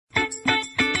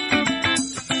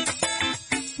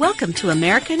Welcome to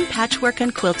American Patchwork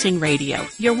and Quilting Radio,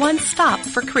 your one stop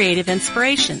for creative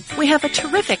inspiration. We have a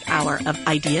terrific hour of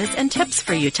ideas and tips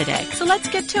for you today, so let's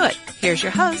get to it. Here's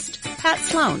your host, Pat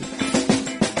Sloan.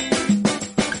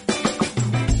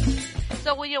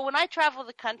 So, when I travel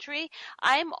the country,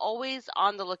 I'm always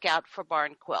on the lookout for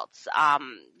barn quilts.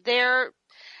 They're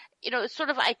it's sort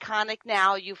of iconic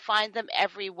now. You find them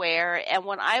everywhere. And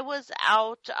when I was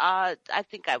out, I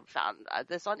think I found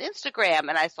this on Instagram,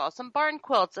 and I saw some barn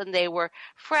quilts, and they were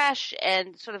fresh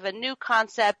and sort of a new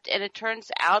concept. And it turns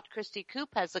out Christy Coop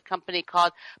has a company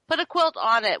called Put a Quilt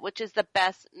on It, which is the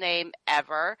best name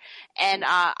ever. And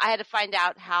I had to find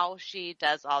out how she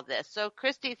does all this. So,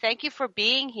 Christy, thank you for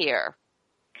being here.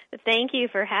 Thank you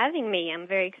for having me. I'm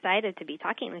very excited to be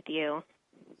talking with you.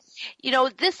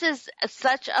 This is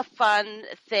such a fun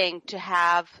thing to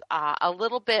have a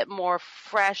little bit more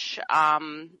fresh,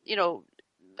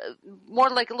 more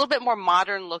like a little bit more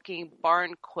modern looking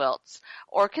barn quilts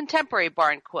or contemporary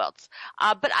barn quilts.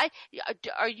 But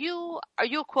are you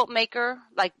a quilt maker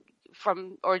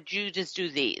or do you just do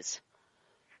these?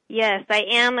 Yes, I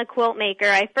am a quilt maker.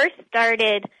 I first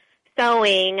started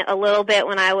sewing a little bit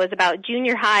when I was about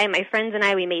junior high. My friends and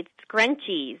I, we made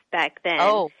scrunchies back then.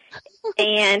 Oh.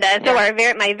 And so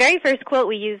my very first quilt,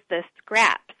 we used the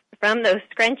scraps from those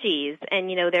scrunchies. And,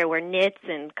 there were knits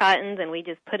and cottons, and we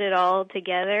just put it all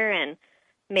together and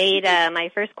made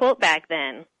my first quilt back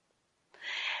then.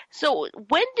 So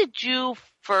when did you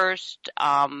first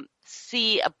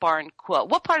see a barn quilt?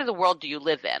 What part of the world do you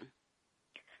live in?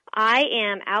 I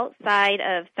am outside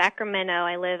of Sacramento.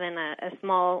 I live in a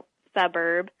small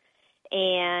suburb,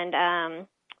 and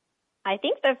I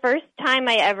think the first time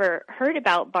I ever heard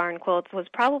about barn quilts was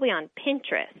probably on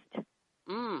Pinterest.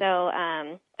 So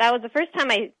that was the first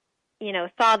time I,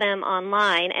 saw them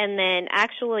online, and then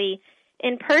actually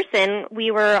in person,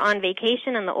 we were on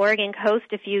vacation on the Oregon coast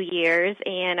a few years,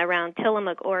 and around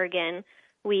Tillamook, Oregon,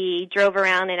 we drove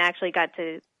around and actually got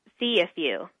to see a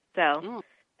few. So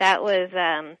that was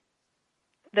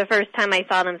the first time I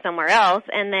saw them somewhere else.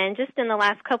 And then just in the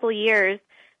last couple of years,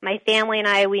 my family and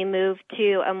I, we moved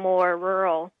to a more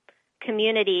rural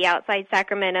community outside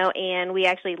Sacramento, and we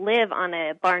actually live on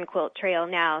a barn quilt trail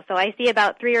now. So I see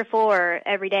about 3 or 4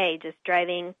 every day just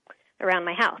driving around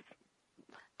my house.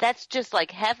 That's just like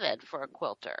heaven for a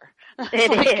quilter.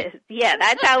 It is. Yeah,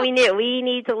 that's how we knew. We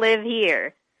need to live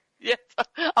here. Yes.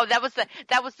 Oh, that was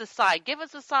the sign. Give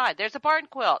us a sign. There's a barn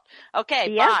quilt. Okay,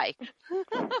 yep. Bye.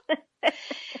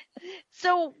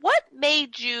 So what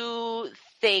made you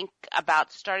think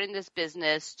about starting this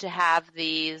business to have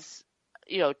these,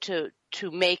 to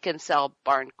make and sell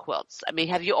barn quilts? I mean,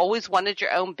 have you always wanted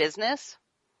your own business?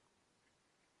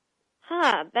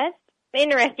 That's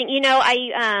interesting.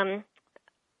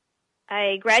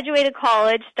 I graduated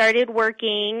college, started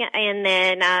working, and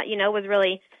then, was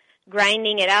really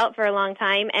grinding it out for a long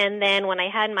time. And then when I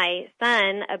had my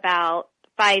son about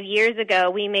 5 years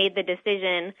ago, we made the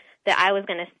decision that I was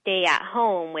going to stay at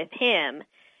home with him.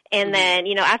 And then,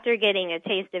 after getting a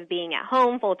taste of being at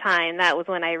home full time, that was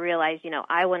when I realized,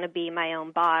 I want to be my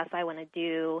own boss. I want to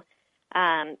do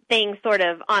things sort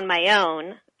of on my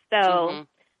own. So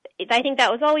I think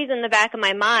that was always in the back of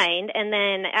my mind. And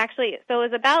then actually, so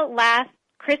it was about last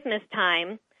Christmas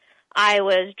time, I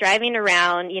was driving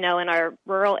around, in our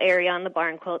rural area on the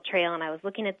barn quilt trail, and I was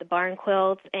looking at the barn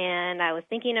quilts, and I was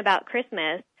thinking about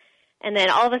Christmas. And then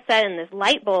all of a sudden, this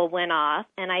light bulb went off,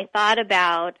 and I thought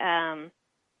about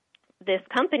this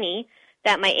company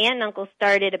that my aunt and uncle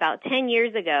started about 10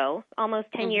 years ago, almost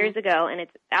 10 years ago, and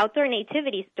it's Outdoor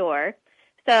Nativity Store.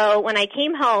 So when I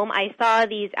came home, I saw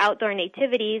these outdoor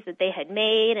nativities that they had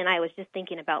made, and I was just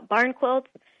thinking about barn quilts,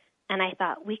 and I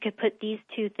thought we could put these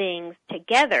two things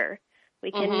together.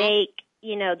 We can make,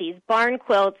 these barn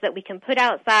quilts that we can put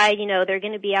outside. They're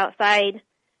going to be outside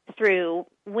through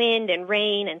wind and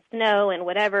rain and snow and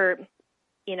whatever,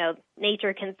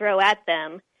 nature can throw at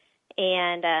them,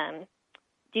 and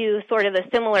do sort of a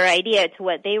similar idea to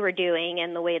what they were doing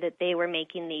and the way that they were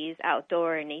making these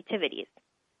outdoor nativities.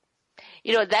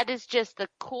 That is just the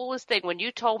coolest thing. When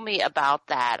you told me about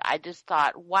that, I just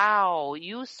thought, wow,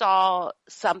 you saw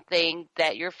something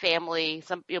that your family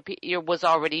was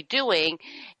already doing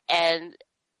and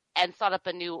thought up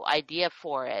a new idea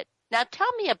for it. Now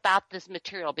tell me about this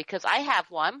material, because I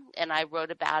have one and I wrote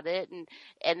about it and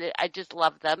I just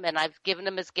love them, and I've given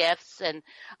them as gifts, and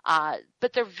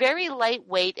but they're very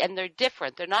lightweight and they're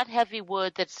different. They're not heavy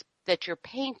wood that you're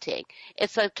painting.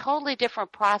 It's a totally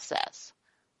different process.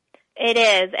 It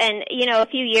is. And, a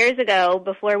few years ago,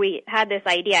 before we had this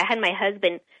idea, I had my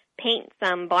husband paint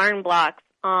some barn blocks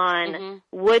on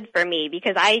wood for me,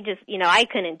 because I just, I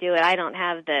couldn't do it. I don't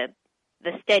have the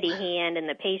the steady hand and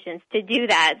the patience to do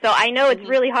that. So I know it's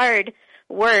really hard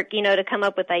work, to come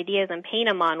up with ideas and paint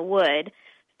them on wood.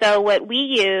 So what we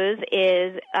use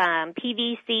is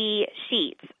PVC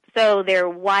sheets. So they're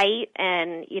white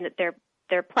and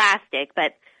they're plastic,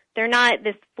 but they're not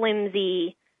this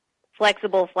flimsy,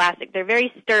 flexible plastic. They're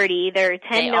very sturdy. They're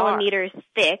 10 millimeters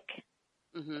thick.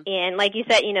 Mm-hmm. And like you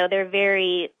said, they're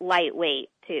very lightweight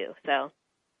too. So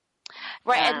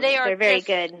right, and they're very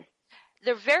good.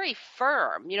 They're very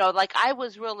firm. Like I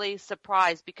was really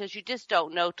surprised because you just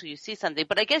don't know till you see something.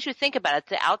 But I guess you think about it,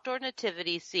 the outdoor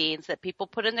nativity scenes that people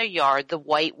put in their yard, the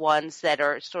white ones that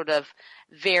are sort of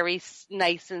very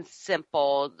nice and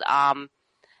simple,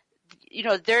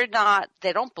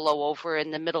 they don't blow over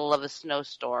in the middle of a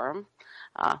snowstorm.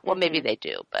 Well, maybe they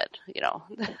do, but,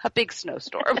 a big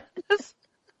snowstorm.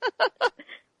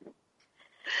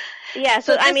 Yeah,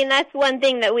 so that's one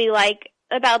thing that we like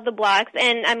about the blocks.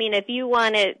 And, if you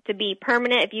want it to be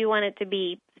permanent, if you want it to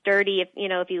be sturdy,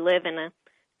 if you live in a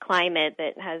climate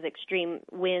that has extreme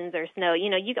winds or snow,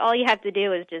 all you have to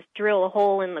do is just drill a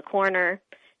hole in the corner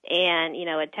and,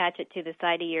 attach it to the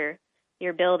side of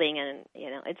your building, and,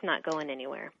 it's not going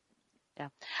anywhere. Yeah.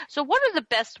 So what are the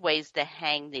best ways to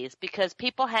hang these? Because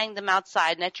people hang them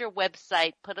outside, and at your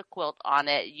website, put a quilt on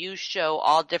it. You show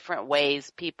all different ways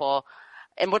people,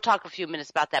 and we'll talk a few minutes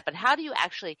about that, but how do you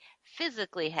actually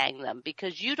physically hang them?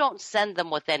 Because you don't send them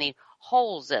with any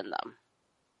holes in them.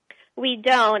 We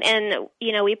don't, and,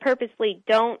 we purposely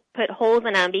don't put holes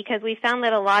in them because we found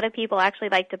that a lot of people actually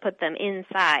like to put them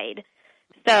inside.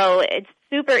 So it's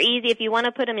super easy. If you want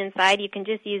to put them inside, you can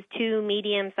just use 2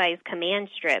 medium-sized command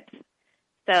strips.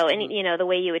 So, the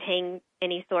way you would hang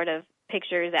any sort of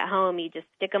pictures at home, you just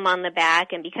stick them on the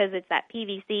back, and because it's that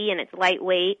PVC and it's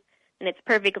lightweight and it's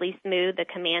perfectly smooth, the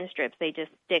command strips, they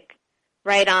just stick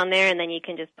right on there, and then you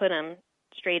can just put them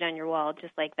straight on your wall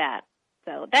just like that.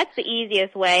 So that's the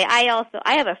easiest way. I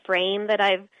have a frame that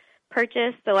I've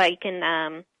purchased, so I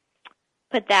can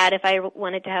put that if I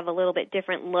wanted to have a little bit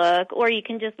different look, or you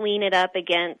can just lean it up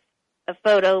against a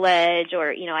photo ledge, or,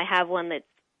 I have one that's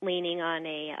leaning on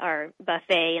our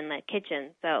buffet in the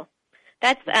kitchen. So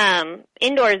that's,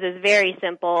 indoors is very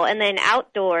simple. And then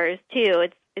outdoors too,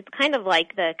 it's kind of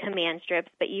like the command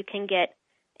strips, but you can get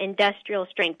industrial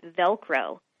strength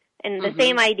Velcro. And the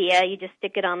same idea, you just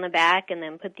stick it on the back and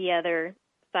then put the other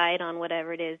side on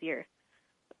whatever it is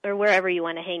or wherever you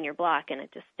want to hang your block, and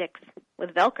it just sticks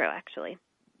with Velcro actually.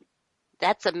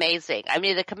 That's amazing.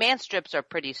 The command strips are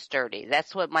pretty sturdy.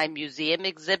 That's what my museum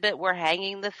exhibit we're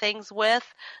hanging the things with.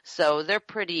 So they're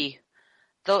pretty,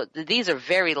 these are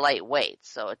very lightweight,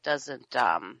 so it doesn't,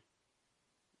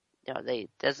 they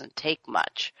doesn't take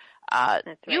much. That's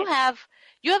right. You have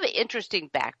an interesting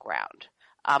background.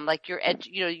 Like you're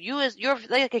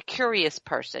like a curious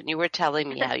person. You were telling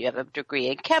me how you have a degree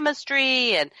in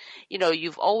chemistry and,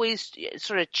 you've always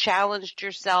sort of challenged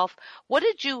yourself. What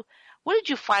did you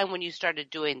find when you started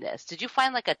doing this? Did you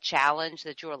find like a challenge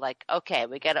that you were like, okay,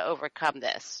 we got to overcome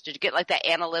this? Did you get like that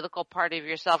analytical part of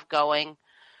yourself going?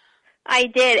 I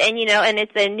did. And, and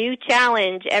it's a new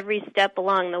challenge every step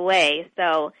along the way.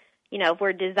 So, if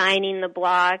we're designing the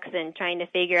blocks and trying to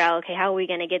figure out, okay, how are we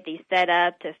going to get these set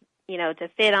up to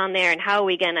fit on there, and how are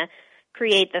we going to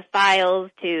create the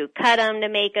files to cut them to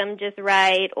make them just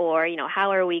right, or,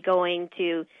 how are we going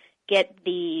to get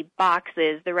the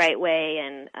boxes the right way,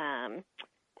 and,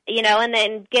 and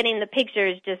then getting the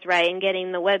pictures just right and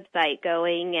getting the website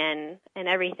going and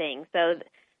everything. So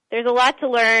there's a lot to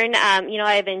learn.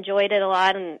 I've enjoyed it a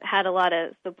lot and had a lot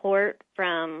of support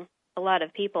from a lot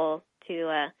of people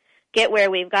to get where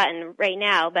we've gotten right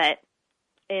now, but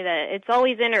it's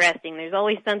always interesting. There's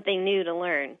always something new to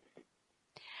learn.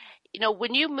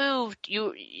 When you moved,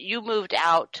 you moved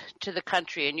out to the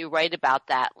country, and you write about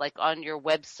that, like on your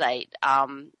website.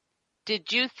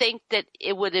 Did you think that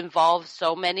it would involve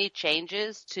so many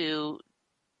changes to,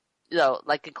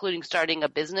 like including starting a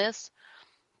business?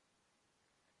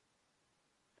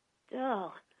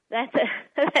 Oh, that's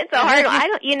a hard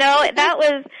one.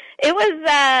 It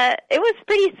was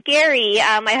pretty scary.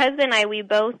 My husband and I, we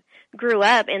both grew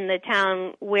up in the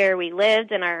town where we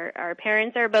lived, and our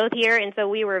parents are both here, and so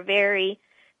we were very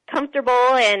comfortable,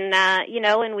 and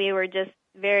and we were just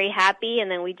very happy, and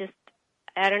then we just,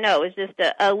 I don't know, it was just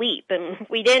a leap, and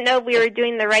we didn't know if we were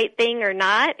doing the right thing or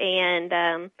not,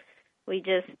 and we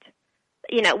just,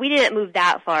 we didn't move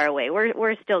that far away.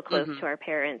 We're still close to our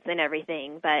parents and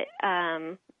everything, but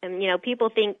and people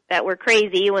think that we're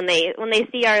crazy when they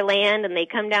see our land and they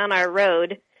come down our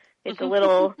road. It's a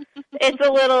little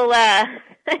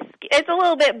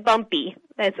bit bumpy.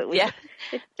 That's what we. Yeah.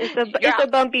 It's a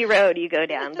bumpy road you go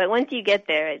down, but once you get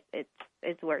there,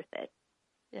 it's worth it.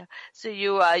 Yeah. So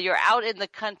you're out in the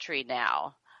country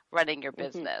now running your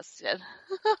business.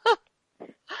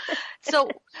 So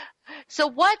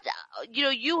what,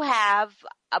 you have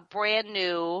a brand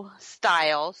new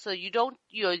style, so you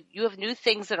have new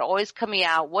things that are always coming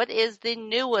out. What is the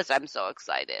newest? I'm so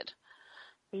excited.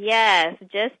 Yes,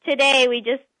 just today we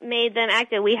just made them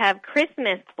active. We have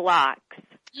Christmas blocks.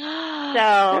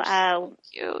 So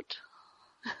cute.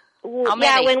 How many?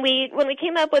 Yeah, when we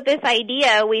came up with this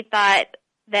idea, we thought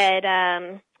that,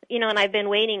 and I've been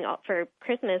waiting for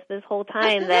Christmas this whole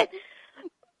time, that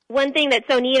one thing that's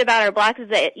so neat about our blocks is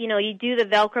that, you do the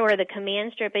Velcro or the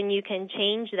command strip and you can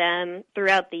change them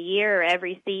throughout the year or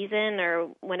every season or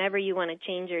whenever you want to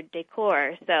change your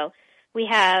decor. So we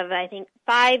have, I think,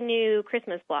 5 new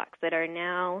Christmas blocks that are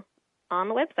now on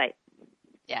the website.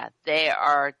 Yeah, they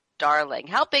are darling.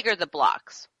 How big are the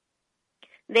blocks?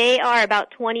 They are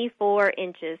about 24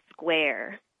 inches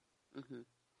square. Mm-hmm.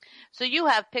 So you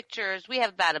have pictures. We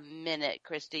have about a minute,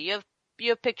 Christy. You have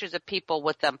pictures of people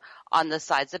with them on the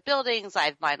sides of buildings. I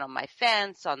have mine on my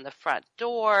fence, on the front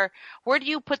door. Where do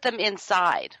you put them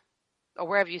inside? Or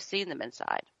where have you seen them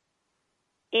inside?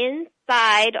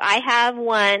 Inside, I have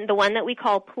one. The one that we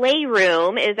call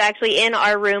Playroom is actually in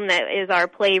our room that is our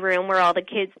playroom where all the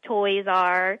kids' toys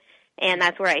are, and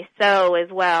that's where I sew as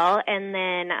well. And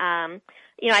then, I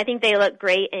think they look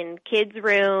great in kids'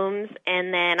 rooms.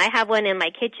 And then I have one in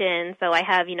my kitchen, so I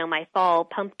have, my fall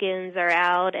pumpkins are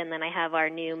out, and then I have our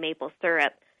new maple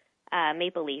syrup,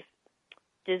 maple leaf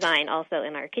design also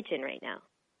in our kitchen right now.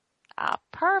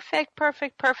 Perfect.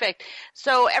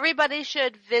 So everybody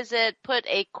should put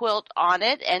a quilt on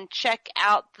it, and check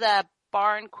out the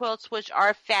barn quilts, which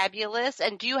are fabulous.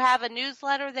 And do you have a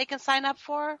newsletter they can sign up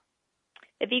for?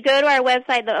 If you go to our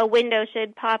website, a window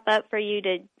should pop up for you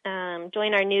to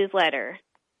join our newsletter.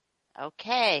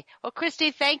 Okay. Well, Christy,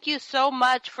 thank you so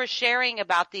much for sharing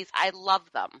about these. I love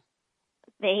them.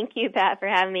 Thank you, Pat, for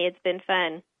having me. It's been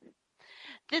fun.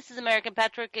 This is American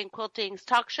Patchwork and Quilting's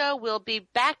talk show. We'll be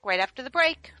back right after the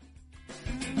break.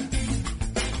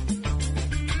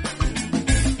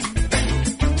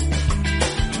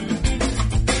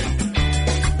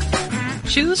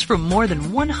 Choose from more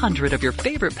than 100 of your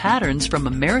favorite patterns from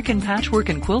American Patchwork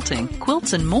and Quilting,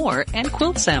 Quilts and More, and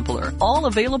Quilt Sampler, all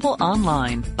available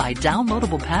online. Buy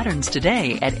downloadable patterns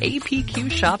today at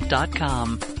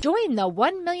apqshop.com. Join the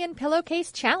 1 Million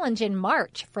Pillowcase Challenge in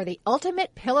March for the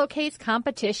ultimate pillowcase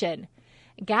competition.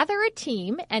 Gather a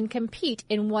team and compete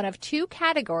in one of 2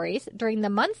 categories during the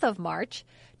month of March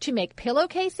to make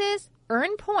pillowcases,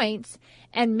 earn points,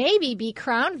 and maybe be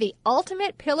crowned the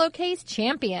ultimate pillowcase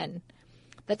champion.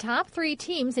 The top 3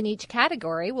 teams in each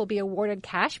category will be awarded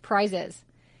cash prizes.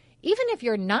 Even if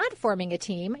you're not forming a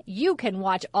team, you can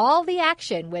watch all the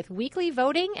action with weekly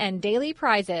voting and daily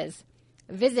prizes.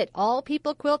 Visit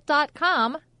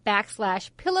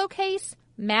allpeoplequilt.com/pillowcase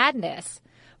madness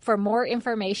for more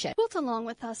information. Quilt along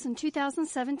with us in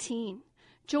 2017.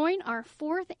 Join our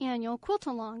 4th annual Quilt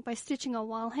Along by stitching a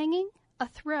wall hanging, a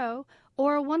throw,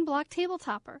 or a 1-block table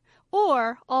topper,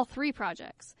 or all 3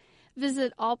 projects.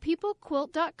 Visit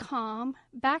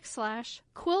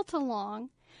allpeoplequilt.com/quiltalong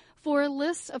for a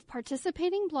list of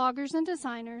participating bloggers and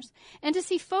designers and to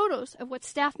see photos of what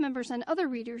staff members and other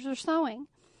readers are sewing.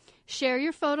 Share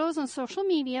your photos on social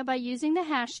media by using the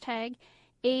hashtag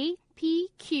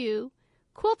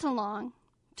APQQuiltalong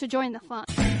to join the fun.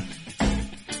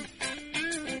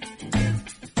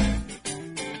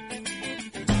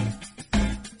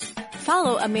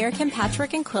 Follow American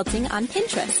Patchwork and Quilting on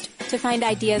Pinterest to find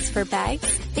ideas for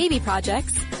bags, baby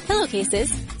projects, pillowcases,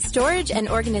 storage and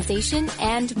organization,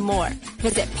 and more.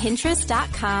 Visit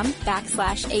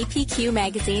pinterest.com/APQ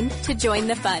magazine to join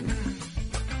the fun.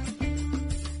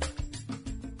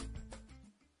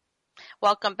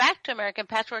 Welcome back to American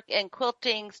Patchwork and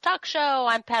Quilting's talk show.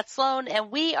 I'm Pat Sloan, and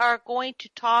we are going to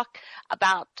talk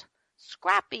about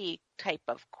scrappy type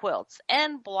of quilts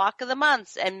and block of the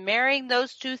months and marrying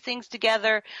those 2 things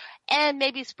together and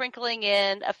maybe sprinkling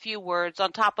in a few words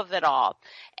on top of it all.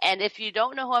 And if you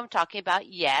don't know who I'm talking about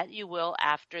yet, you will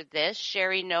after this.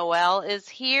 Sherry Noel is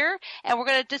here, and we're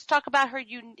going to just talk about her.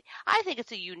 I think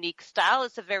it's a unique style.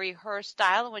 It's a very her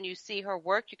style. And when you see her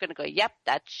work, you're going to go, yep,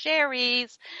 that's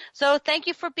Sherry's. So thank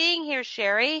you for being here,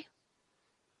 Sherry.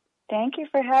 Thank you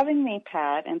for having me,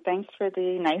 Pat, and thanks for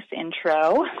the nice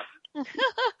intro.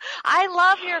 I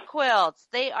love your quilts.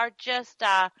 They are just,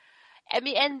 and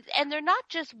they're not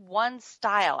just one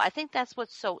style. I think that's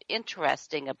what's so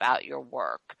interesting about your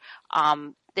work.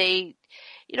 How do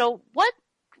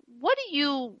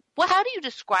you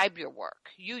describe your work,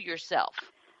 you yourself?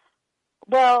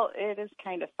 Well, it is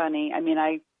kind of funny. I mean,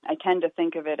 I tend to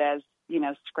think of it as,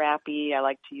 scrappy. I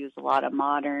like to use a lot of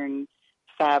modern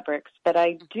fabrics, but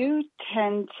I do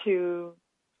tend to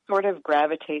sort of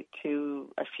gravitate to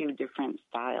a few different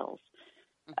styles.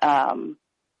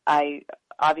 I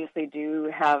obviously do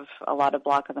have a lot of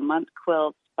Block of the Month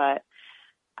quilts, but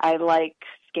I like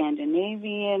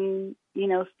Scandinavian,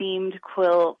 themed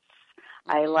quilts.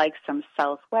 I like some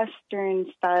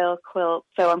Southwestern style quilts.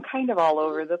 So I'm kind of all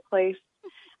over the place,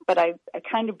 but I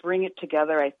kind of bring it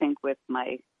together, I think, with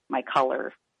my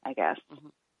color, I guess. Mm-hmm.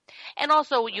 And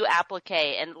also you applique,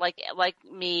 and like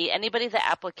me, anybody that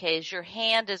appliques, your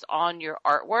hand is on your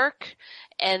artwork,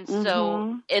 and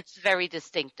so it's very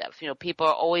distinctive. People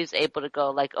are always able to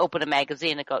go, like, open a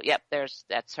magazine and go, yep,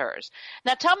 that's hers.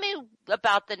 Now tell me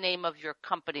about the name of your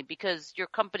company, because your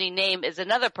company name is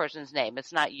another person's name.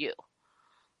 It's not you.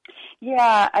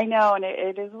 Yeah, I know, and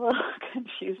it is a little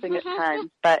confusing at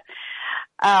times, but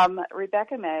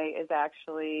Rebecca May is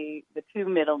actually the two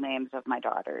middle names of my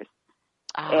daughters.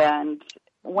 And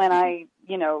when I,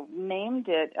 named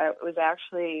it, it was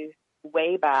actually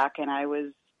way back, and I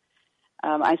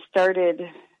started,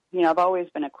 I've always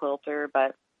been a quilter,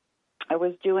 but I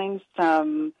was doing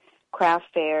some craft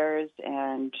fairs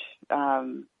and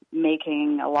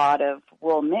making a lot of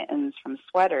wool mittens from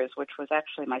sweaters, which was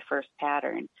actually my first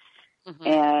pattern. Mm-hmm.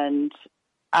 And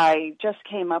I just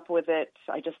came up with it.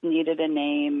 I just needed a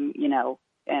name,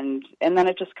 and then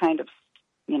it just kind of,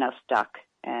 stuck.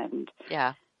 And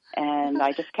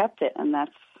I just kept it, and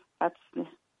that's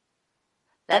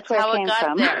where how it got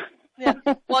from. there. Yeah.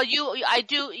 Well,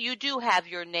 you do have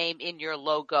your name in your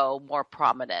logo more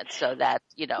prominent, so that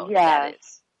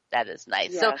that is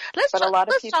nice. Yes. So a lot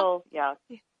of people, Go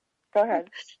ahead.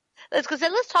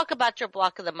 Let's talk about your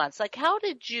Block of the Months. Like, how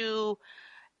did you?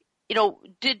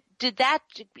 Did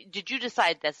you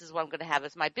decide this is what I'm going to have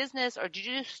as my business, or did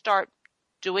you start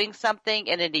doing something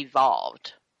and it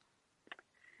evolved?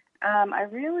 I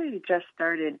really just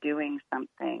started doing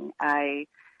something. I,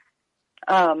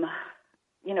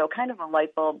 kind of a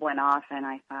light bulb went off, and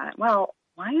I thought, well,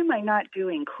 why am I not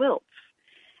doing quilts?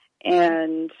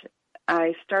 And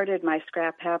I started my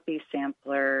Scrap Happy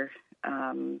sampler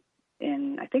in,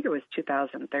 I think it was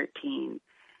 2013.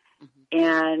 Mm-hmm.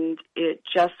 And it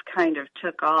just kind of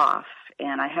took off,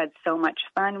 and I had so much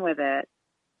fun with it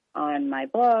on my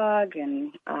blog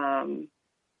and,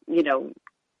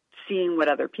 seeing what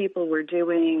other people were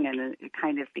doing, and it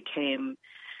kind of became,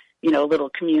 a little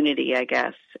community, I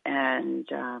guess, and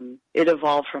it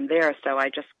evolved from there. So I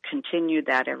just continued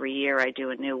that. Every year I do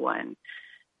a new one,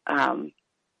 and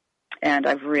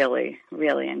I've really,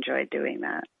 really enjoyed doing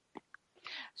that.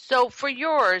 So for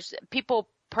yours, people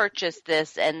purchase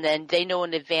this and then they know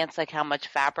in advance, like, how much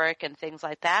fabric and things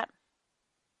like that?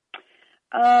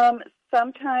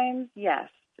 Sometimes, yes.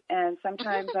 And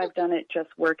sometimes I've done it just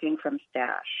working from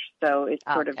stash. So it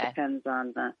sort of depends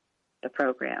on the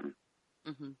program.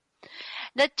 Mm-hmm.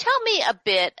 Now tell me a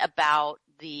bit about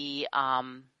the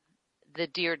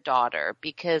Dear Daughter,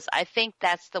 because I think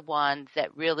that's the one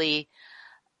that really,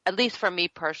 at least for me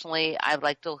personally, I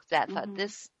like to look at that and thought,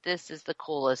 this is the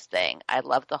coolest thing. I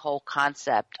love the whole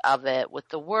concept of it with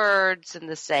the words and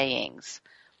the sayings.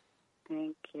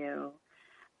 Thank you.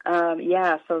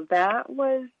 So that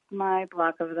was my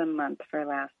Block of the Month for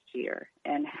last year.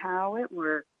 And how it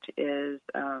worked is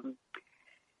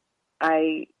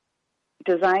I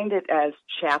designed it as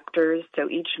chapters. So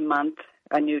each month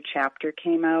a new chapter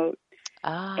came out.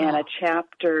 Oh. And a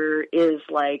chapter is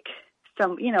like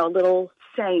some, a little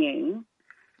saying,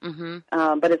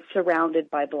 but it's surrounded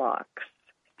by blocks.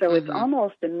 So it's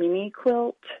almost a mini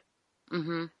quilt.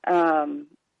 And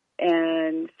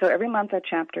so every month a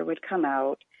chapter would come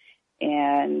out,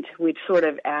 and we'd sort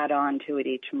of add on to it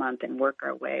each month and work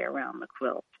our way around the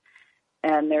quilt.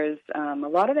 And there's a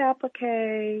lot of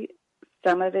applique.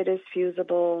 Some of it is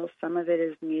fusible. Some of it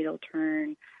is needle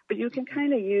turn. But you can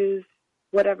kind of use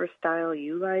whatever style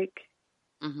you like.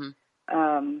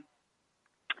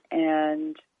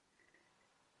 And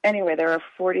anyway, there are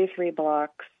 43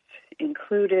 blocks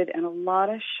included, and a lot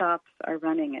of shops are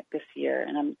running it this year.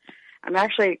 And I'm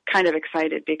actually kind of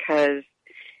excited because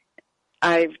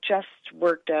I've just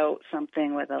worked out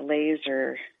something with a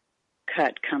laser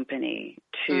cut company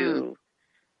to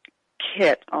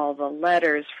kit all the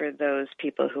letters for those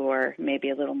people who are maybe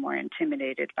a little more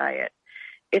intimidated by it.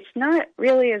 It's not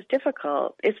really as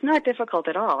difficult. It's not difficult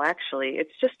at all, actually.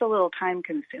 It's just a little time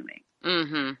consuming.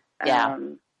 Yeah.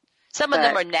 Some of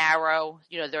them are narrow.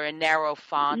 They're a narrow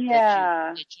font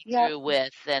that you drew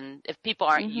with. And if people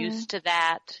aren't used to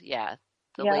that,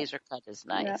 the laser cut is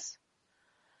nice.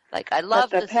 Like, I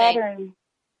love the pattern.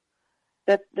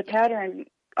 The pattern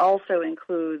also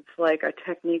includes like a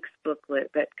techniques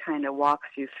booklet that kind of walks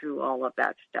you through all of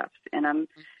that stuff. And I'm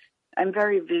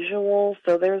very visual,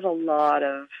 so there's a lot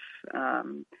of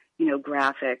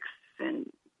graphics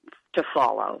and to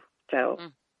follow. So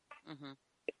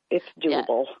it's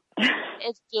doable. Yeah.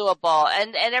 It's doable,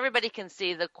 and everybody can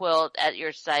see the quilt at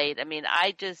your site. I mean,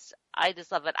 I just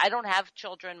love it. I don't have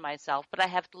children myself, but I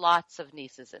have lots of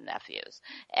nieces and nephews,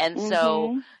 and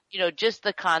so just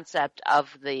the concept of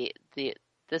the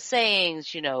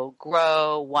sayings,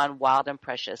 grow one wild and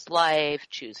precious life,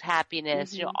 choose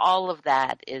happiness, all of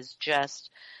that is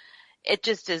it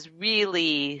just is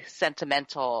really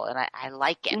sentimental, and I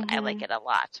like it. I like it a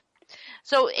lot.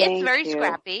 So it's very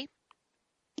scrappy.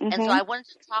 And so I wanted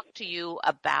to talk to you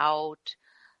about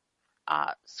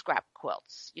scrap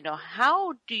quilts.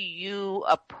 How do you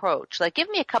approach, give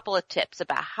me a couple of tips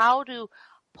about how to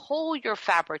pull your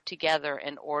fabric together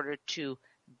in order to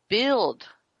build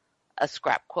a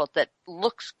scrap quilt that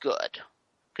looks good.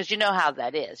 Because you know how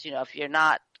that is. If you're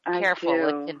not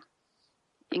careful,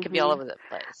 it can be all over the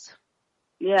place.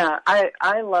 Yeah,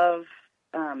 I love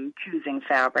choosing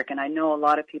fabric, and I know a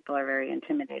lot of people are very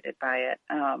intimidated by it.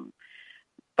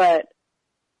 But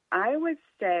I would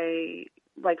say,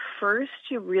 first,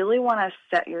 you really want to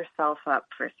set yourself up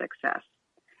for success.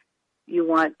 You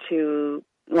want to,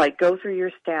 go through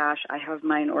your stash. I have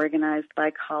mine organized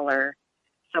by color,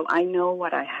 so I know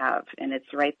what I have, and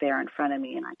it's right there in front of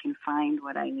me, and I can find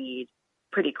what I need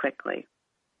pretty quickly.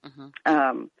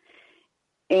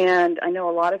 And I know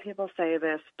a lot of people say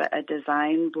this, but a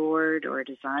design board or a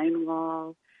design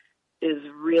wall is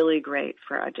really great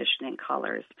for auditioning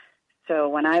colors. So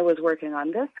when I was working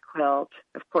on this quilt,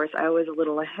 of course, I was a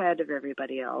little ahead of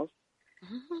everybody else.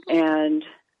 And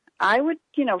I would,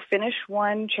 finish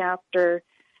one chapter,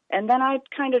 and then I'd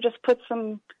kind of just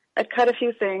I'd cut a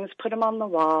few things, put them on the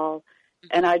wall,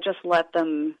 and I just let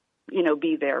them,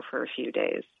 be there for a few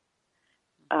days.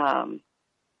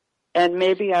 And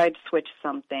maybe I'd switch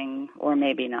something or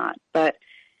maybe not. But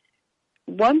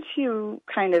once you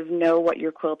kind of know what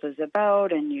your quilt is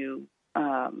about and you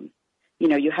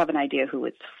have an idea who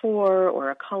it's for or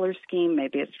a color scheme,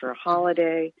 maybe it's for a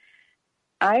holiday,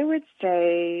 I would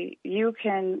say you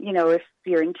can, if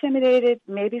you're intimidated,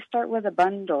 maybe start with a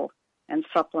bundle and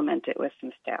supplement it with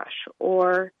some stash.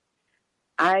 Or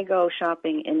I go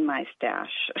shopping in my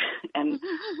stash, and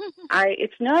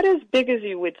it's not as big as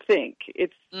you would think.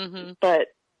 But,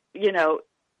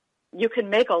 you can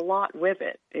make a lot with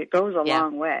it. It goes a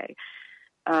long way.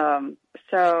 And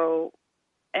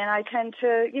I tend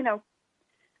to,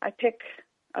 I pick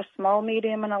a small,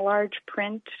 medium, and a large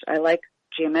print. I like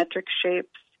geometric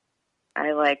shapes.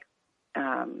 I like,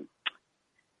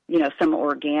 some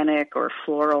organic or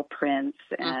floral prints,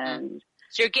 and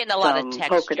so you're getting a lot of texture.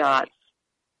 Polka dots.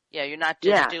 Yeah, you're not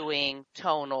just doing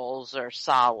tonals or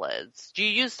solids. Do you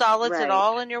use solids at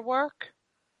all in your work?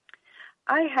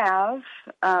 I have.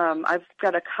 I've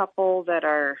got a couple that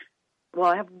are,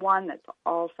 I have one that's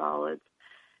all solids,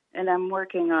 and I'm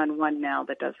working on one now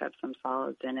that does have some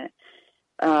solids in it.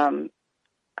 I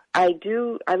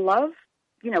love,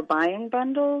 buying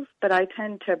bundles, but I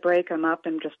tend to break them up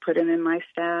and just put them in my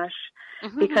stash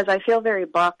because I feel very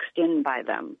boxed in by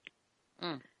them.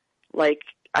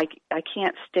 I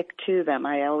can't stick to them.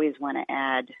 I always want to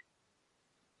add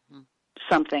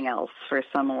something else for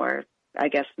some more, I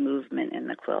guess, movement in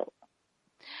the quilt.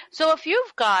 So if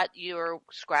you've got your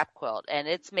scrap quilt and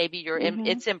it's maybe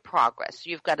it's in progress,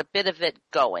 you've got a bit of it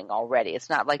going already. It's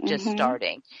not like just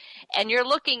starting, and you're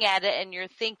looking at it and you're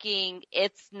thinking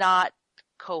it's not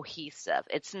cohesive.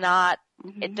 It's not.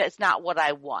 It's not what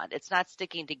I want. It's not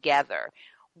sticking together.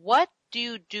 What do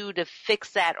you do to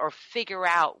fix that or figure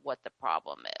out what the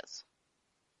problem is?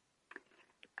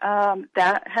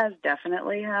 That has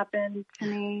definitely happened to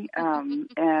me. And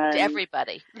to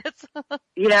everybody.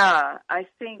 Yeah, I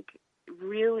think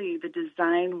really the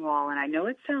design wall, and I know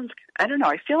it sounds, I don't know,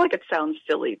 I feel like it sounds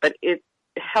silly, but it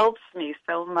helps me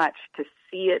so much to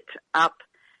see it up,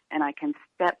 and I can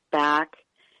step back,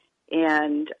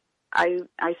 and I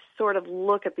sort of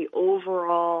look at the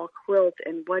overall quilt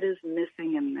and what is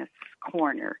missing in this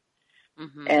corner,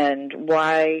 and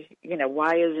why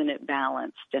isn't it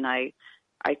balanced? And I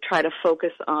try to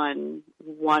focus on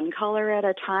one color at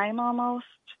a time almost,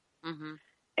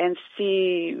 and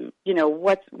see,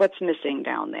 what's missing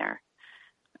down there.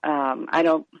 I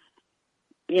don't,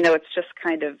 it's just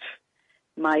kind of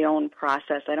my own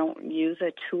process. I don't use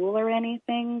a tool or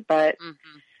anything, but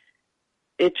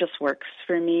it just works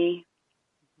for me.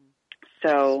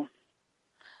 So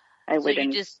I would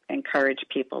encourage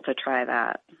people to try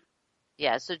that.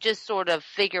 Yeah, so just sort of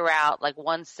figure out like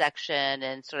one section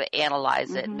and sort of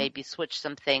analyze it and maybe switch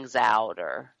some things out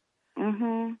or.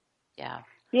 Mhm. Yeah.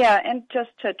 Yeah, and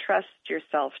just to trust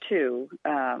yourself too.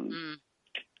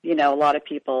 You know, a lot of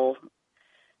people,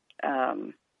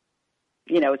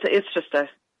 you know, it's just a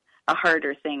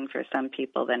harder thing for some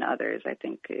people than others. I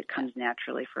think it comes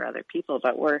naturally for other people,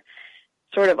 but we're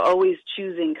sort of always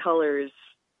choosing colors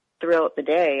throughout the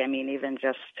day. I mean, even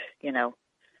just, you know,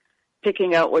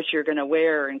 picking out what you're going to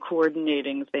wear and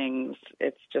coordinating things,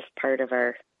 it's just part of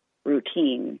our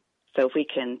routine. So if we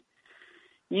can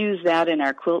use that in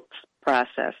our quilt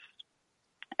process,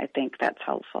 I think that's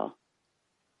helpful.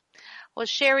 Well,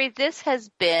 Sherry, this has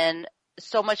been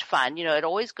so much fun. You know, it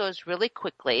always goes really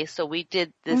quickly. So we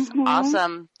did this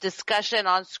awesome discussion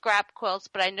on scrap quilts,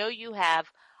 but I know you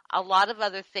have a lot of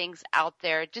other things out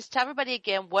there. Just tell everybody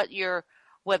again what your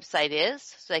website is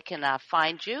so they can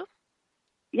find you.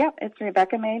 Yep, it's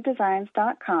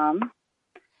RebeccaMayDesigns.com.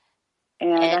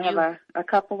 And I have a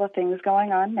couple of things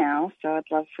going on now, so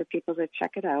I'd love for people to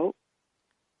check it out.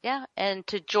 Yeah, and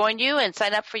to join you and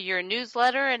sign up for your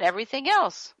newsletter and everything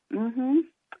else.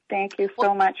 Thank you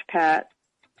so much, Pat.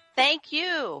 Thank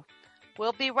you.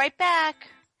 We'll be right back.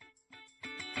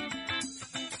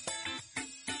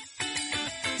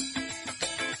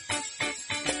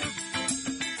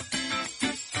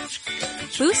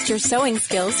 Boost your sewing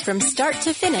skills from start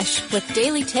to finish with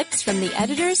daily tips from the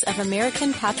editors of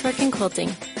American Patchwork and Quilting.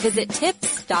 Visit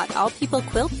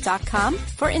tips.allpeoplequilt.com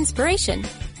for inspiration.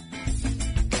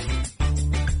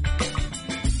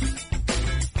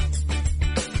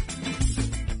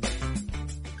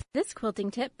 This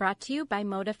quilting tip brought to you by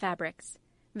Moda Fabrics.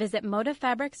 Visit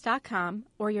modafabrics.com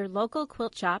or your local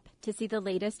quilt shop to see the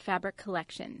latest fabric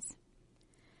collections.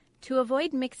 To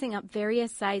avoid mixing up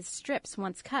various size strips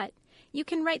once cut, you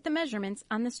can write the measurements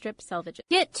on the strip selvages.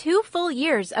 Get 2 full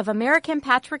years of American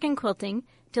Patchwork and Quilting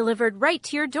delivered right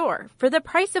to your door for the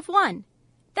price of 1.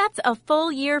 That's a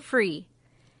full year free.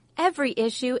 Every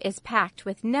issue is packed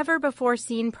with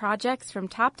never-before-seen projects from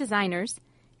top designers,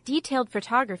 detailed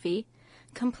photography,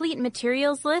 complete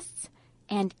materials lists,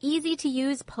 and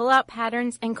easy-to-use pull-out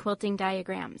patterns and quilting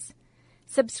diagrams.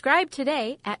 Subscribe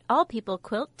today at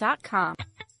allpeoplequilt.com.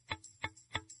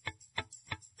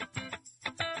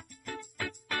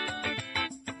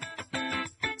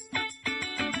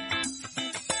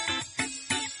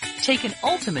 Take an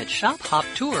ultimate shop-hop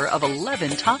tour of 11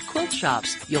 top quilt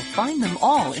shops. You'll find them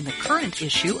all in the current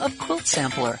issue of Quilt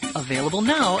Sampler, available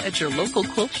now at your local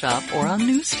quilt shop or on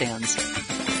newsstands.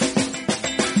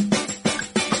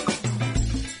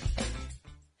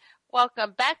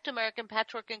 Welcome back to American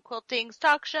Patchwork and Quilting's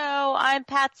talk show. I'm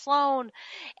Pat Sloan,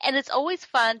 and it's always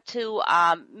fun to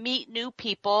meet new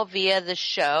people via the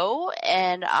show.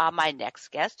 And my next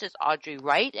guest is Audrey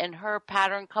Wright, and her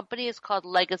pattern company is called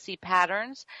Legacy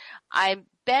Patterns. I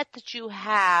bet that you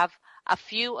have a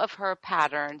few of her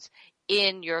patterns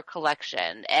in your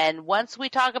collection, and once we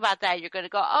talk about that, you're going to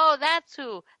go, "Oh, that's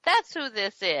who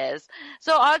this is."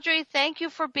 So, Audrey, thank you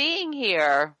for being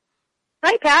here.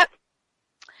 Hi, Pat.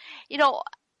 You know,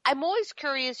 I'm always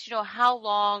curious, you know, how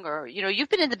long or, you know, you've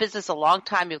been in the business a long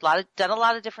time. You've done a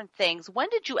lot of different things. When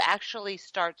did you actually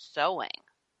start sewing?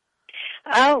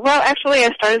 Well, actually,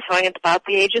 I started sewing at about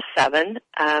the age of 7.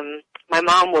 My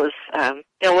mom was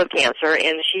ill with cancer,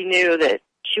 and she knew that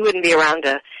she wouldn't be around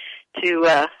to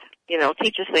you know,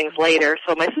 teach us things later.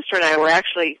 So my sister and I were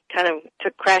actually kind of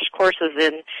took crash courses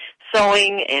in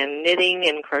sewing and knitting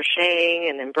and crocheting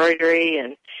and embroidery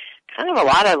and kind of a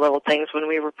lot of little things when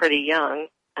we were pretty young.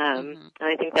 And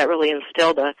I think that really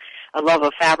instilled a love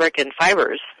of fabric and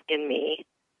fibers in me.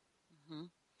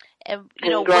 And, you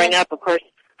know, growing up, of course,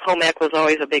 home ec was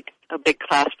always a big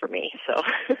class for me. So.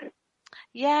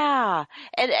 Yeah.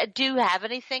 And do you have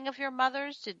anything of your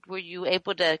mother's? Were you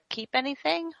able to keep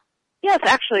anything? Yes,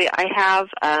 actually, I have.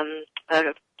 I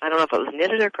don't know if it was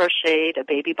knitted or crocheted, a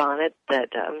baby bonnet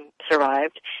that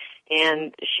survived.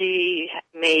 And she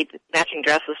made matching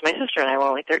dresses. My sister and I were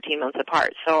only 13 months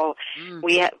apart. So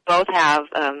we both have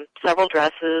several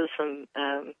dresses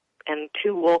and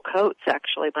 2 wool coats,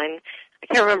 actually. Mine, I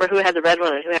can't remember who had the red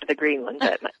one and who had the green one,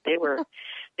 but they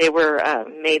were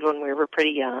made when we were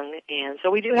pretty young. And so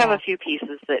we do have a few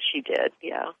pieces that she did,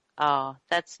 yeah. Oh,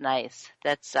 that's nice.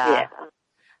 That's very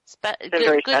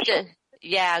special.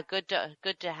 Good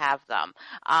to have them.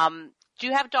 Do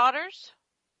you have daughters?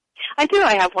 I do.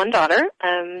 I have one daughter.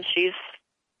 She's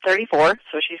 34,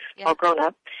 so she's all grown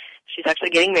up. She's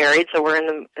actually getting married, so we're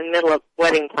in the middle of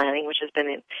wedding planning, which has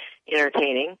been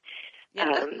entertaining.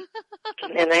 And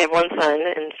I have one son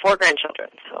and 4 grandchildren.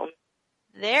 So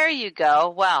there you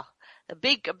go. Well, a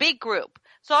big group.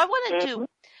 So I wanted to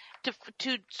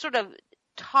to sort of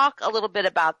talk a little bit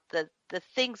about the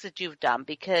things that you've done,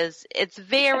 because it's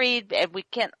varied and we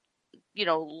can't,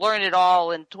 learn it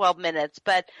all in 12 minutes.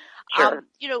 But, Sure.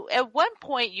 At one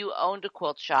point you owned a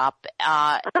quilt shop,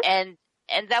 and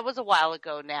that was a while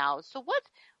ago now. So what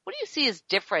do you see as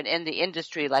different in the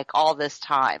industry, like all this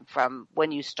time from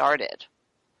when you started?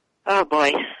 Oh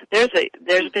boy, there's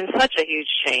been such a huge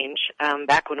change.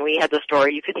 Back when we had the store,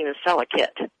 you couldn't even sell a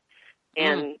kit,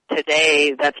 and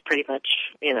today that's pretty much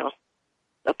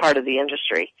a part of the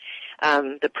industry.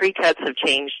 The pre-cuts have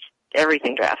changed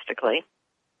everything drastically,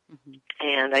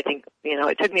 and I think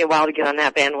it took me a while to get on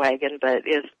that bandwagon, but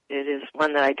it is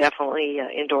one that I definitely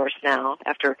endorse now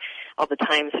after all the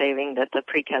time saving that the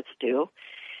pre-cuts do.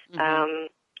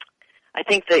 I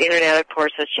think the internet, of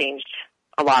course, has changed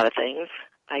a lot of things.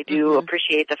 I do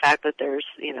appreciate the fact that there's,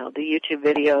 the YouTube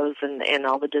videos and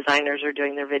all the designers are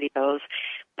doing their videos,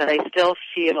 but I still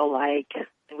feel like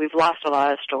we've lost a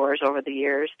lot of stores over the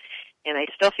years, and I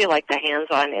still feel like the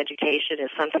hands-on education is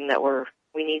something that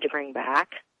we need to bring back.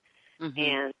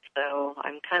 And so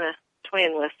I'm kind of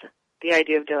toying with the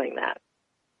idea of doing that.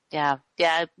 Yeah.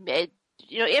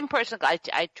 In-person,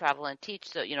 I travel and teach,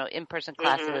 so, in-person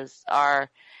classes are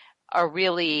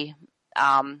really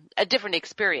a different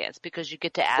experience because you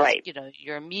get to ask,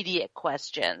 your immediate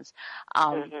questions.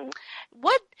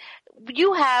 What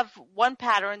you have one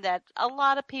pattern that a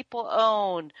lot of people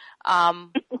own.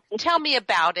 Tell me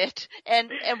about it and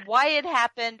why it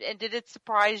happened, and did it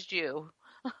surprise you?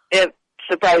 It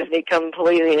surprised me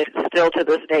completely. It still to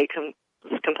this day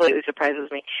completely surprises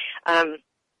me.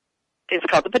 It's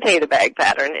called the potato bag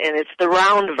pattern, and it's the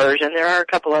round version. There are a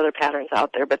couple other patterns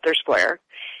out there, but they're square.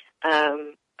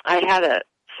 I had a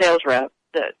sales rep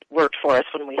that worked for us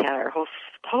when we had our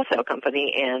wholesale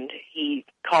company, and he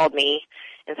called me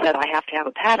and said, I have to have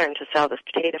a pattern to sell this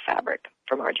potato fabric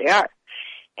from RJR.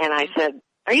 And I said,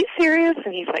 are you serious?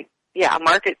 And he's like, yeah,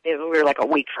 market. We were like a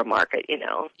week from market,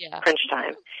 crunch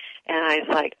time. And I was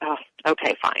like, oh,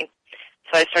 okay, fine.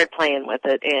 So I started playing with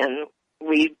it, and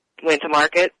we went to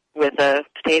market with a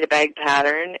potato bag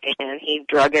pattern, and he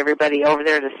drug everybody over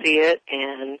there to see it,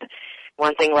 and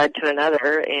one thing led to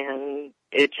another, and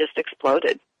it just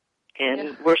exploded.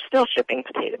 And we're still shipping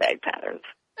potato bag patterns.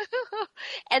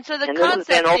 And so this has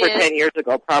been over 10 years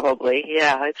ago, probably.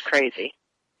 Yeah, it's crazy.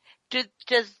 Do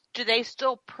they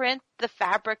still print the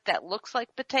fabric that looks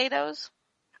like potatoes?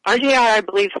 RJR, I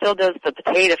believe, still does the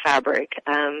potato fabric.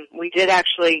 We did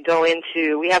actually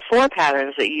we have 4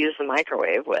 patterns that you use the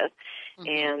microwave with,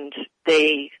 and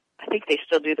I think they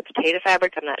still do the potato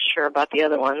fabric. I'm not sure about the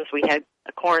other ones. We had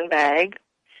a corn bag,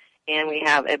 and we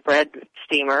have a bread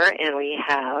steamer, and we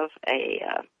have a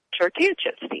tortilla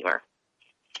chip steamer.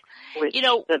 Which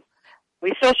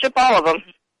we still ship all of them.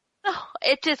 Oh,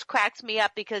 it just cracks me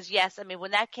up because, yes,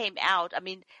 when that came out,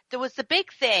 there was the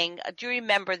big thing. Do you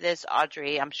remember this,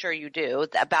 Audrey? I'm sure you do,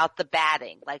 about the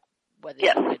batting. Like whether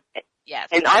yes. You could, yes.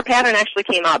 And our pattern actually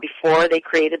came out before they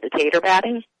created the tater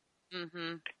batting.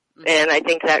 And I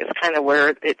think that's kind of where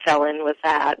it fell in with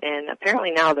that. And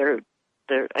apparently now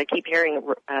I keep hearing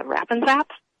Wrap and Zap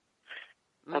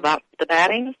about the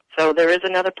batting. So there is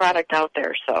another product out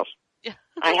there. So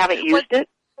I haven't used it.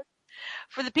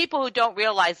 For the people who don't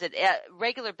realize it,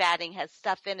 regular batting has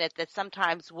stuff in it that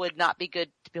sometimes would not be good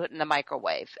to put in the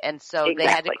microwave. And so they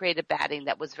had to create a batting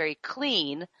that was very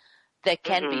clean that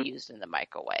can be used in the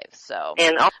microwave. So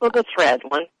and also the thread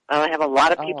one. I have a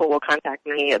lot of people will contact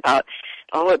me about,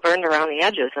 it burned around the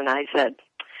edges. And I said,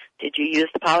 did you use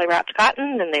the poly-wrapped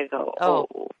cotton? And they go, I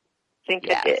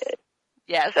think I did.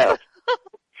 Yes. So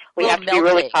we have to be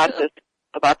really cautious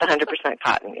about the 100%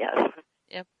 cotton, yes.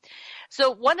 Yep.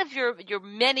 So one of your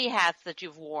many hats that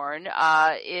you've worn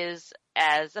is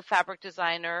as a fabric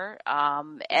designer,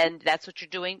 and that's what you're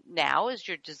doing now is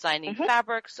you're designing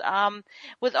fabrics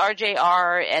with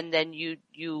RJR, and then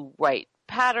you write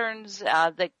patterns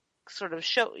that sort of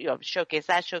showcase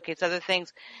other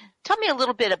things. Tell me a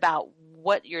little bit about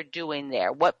what you're doing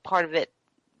there. What part of it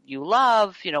you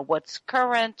love? What's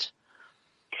current?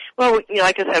 Well,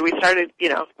 like I said, we started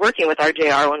working with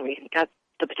RJR when we got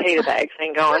the potato bag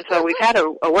thing going. So we've had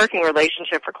a working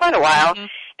relationship for quite a while,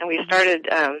 and we started,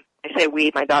 I say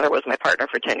we, my daughter was my partner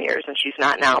for 10 years, and she's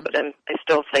not now, but I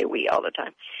still say we all the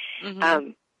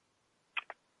time.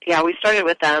 We started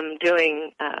with them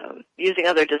doing, using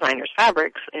other designers'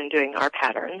 fabrics and doing our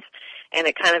patterns, and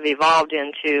it kind of evolved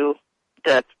into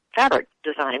the fabric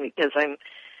design because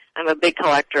I'm a big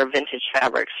collector of vintage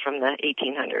fabrics from the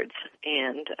 1800s,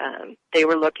 and they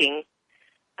were looking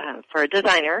for a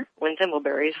designer when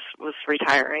Thimbleberries was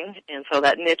retiring, and so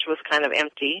that niche was kind of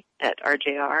empty at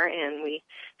RJR, and we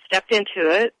stepped into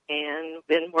it and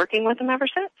been working with them ever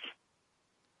since.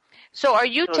 So are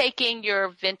you taking your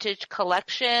vintage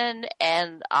collection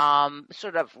and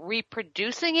sort of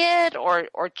reproducing it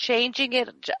or changing it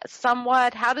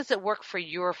somewhat? How does it work for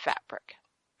your fabric?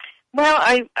 Well,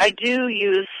 I do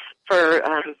use, for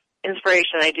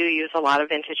inspiration, I do use a lot of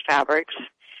vintage fabrics.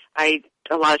 A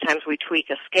lot of times we tweak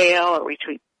a scale, or we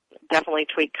definitely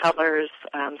tweak colors.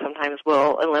 Sometimes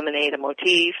we'll eliminate a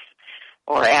motif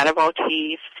or add a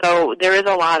motif. So there is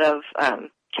a lot of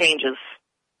changes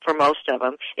for most of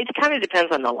them. It kind of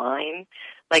depends on the line.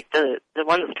 Like the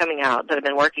one that's coming out, that I've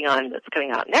been working on, that's coming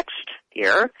out next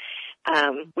year,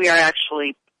 we are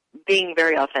actually being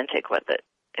very authentic with it.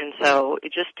 And so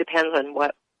it just depends on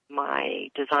what my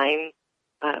design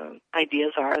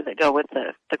ideas are that go with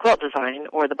the quilt design,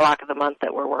 or the block of the month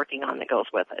that we're working on that goes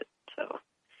with it. So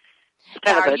it's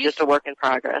kind of just a work in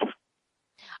progress.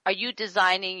 Are you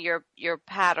designing your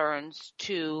patterns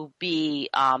to be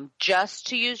just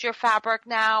to use your fabric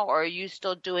now, or are you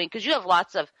still doing, because you have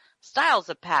lots of styles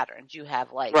of patterns. You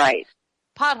have like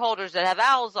pot holders that have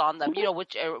owls on them,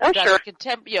 which are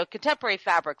contemporary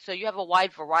fabric. So you have a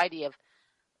wide variety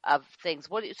of things.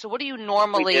 What are you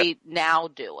normally now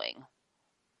doing?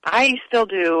 I still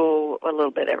do a little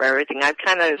bit of everything. I've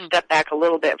kind of stepped back a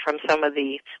little bit from some of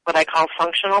the, what I call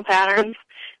functional patterns,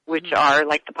 which are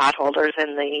like the pot holders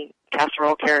and the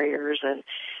casserole carriers. And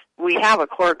we have a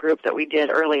core group that we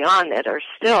did early on that are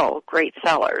still great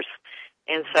sellers.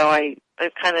 And so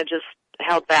I've kind of just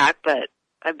held back, but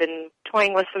I've been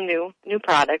toying with some new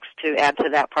products to add to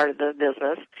that part of the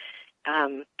business.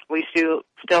 We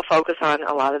still focus on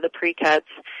a lot of the pre-cuts.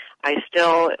 I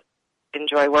still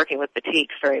enjoy working with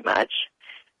batiks very much.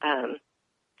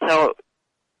 So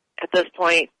at this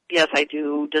point, yes, I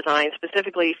do design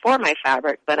specifically for my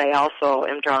fabric, but I also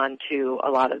am drawn to a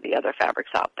lot of the other fabrics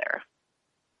out there.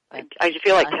 I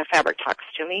feel like fabric talks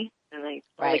to me, and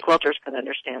only quilters can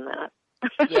understand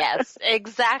that. Yes,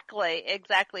 exactly.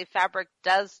 Fabric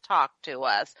does talk to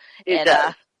us. It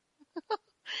does.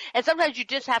 And sometimes you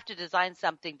just have to design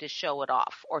something to show it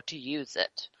off or to use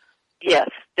it. Yes,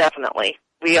 definitely.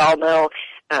 We all know,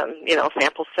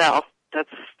 samples sell.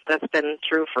 That's been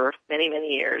true for many, many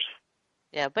years.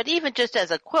 Yeah, but even just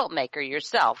as a quilt maker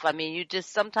yourself, I mean,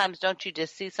 don't you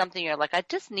just see something, you're like, I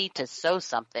just need to sew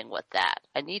something with that.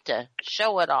 I need to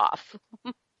show it off.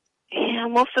 Yeah,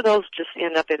 most of those just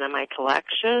end up in my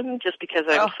collection just because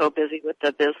I'm so busy with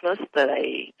the business that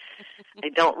I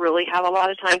don't really have a lot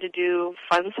of time to do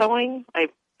fun sewing.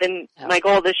 My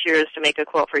goal this year is to make a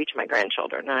quilt for each of my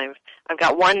grandchildren. I've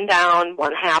got one down,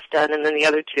 one half done, and then the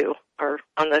other two are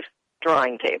on the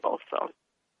drawing table.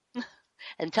 So,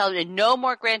 and tell me no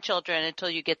more grandchildren until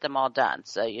you get them all done.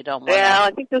 So you don't want. Yeah,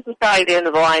 I think this is probably the end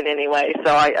of the line anyway.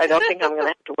 So I don't think I'm going to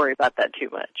have to worry about that too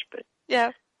much. But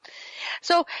yeah.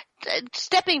 So,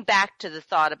 stepping back to the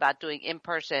thought about doing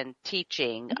in-person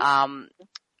teaching,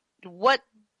 what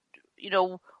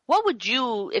would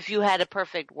you, if you had a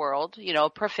perfect world,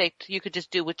 you could just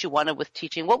do what you wanted with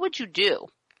teaching, what would you do?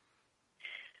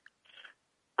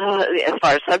 As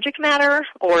far as subject matter,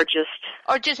 or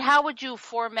just how would you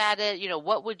format it?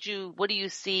 What do you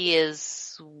see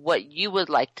as what you would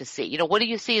like to see? What do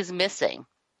you see as missing?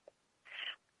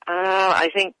 I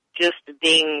think just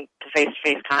being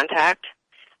face-to-face contact.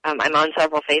 I'm on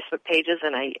several Facebook pages,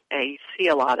 and I see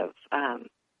a lot of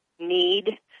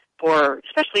need for,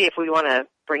 especially if we want to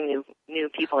bring new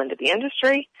people into the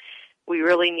industry, we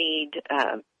really need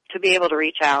to be able to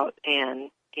reach out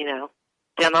and,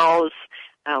 demos,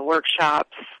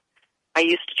 workshops. I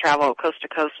used to travel coast to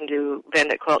coast and do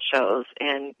vended quilt shows,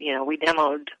 and, we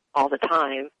demoed all the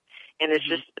time, and it's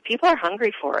just, people are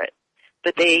hungry for it.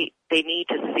 But they need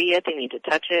to see it, they need to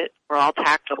touch it. We're all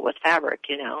tactile with fabric,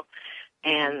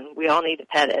 and we all need to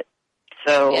pet it.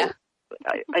 So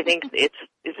I think it's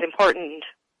important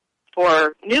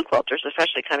for new quilters,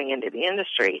 especially coming into the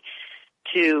industry,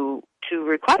 to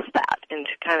request that and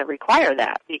to kind of require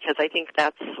that, because I think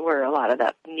that's where a lot of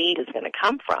that need is going to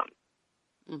come from.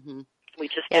 Mm-hmm. We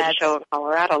just did a show in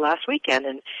Colorado last weekend,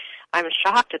 and I'm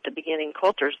shocked at the beginning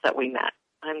quilters that we met.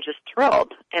 I'm just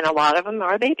thrilled. And a lot of them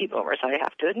are baby boomers, I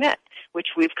have to admit, which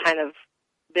we've kind of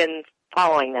been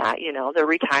following that. They're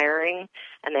retiring,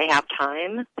 and they have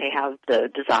time, they have the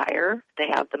desire, they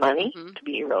have the money, to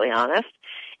be really honest,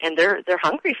 and they're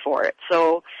hungry for it.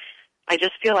 So I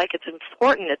just feel like it's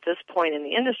important at this point in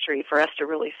the industry for us to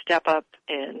really step up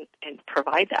and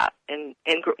provide that. And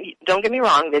don't get me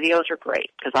wrong, videos are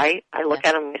great, because I look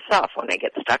at them myself when I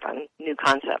get stuck on new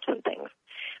concepts and things.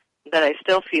 But I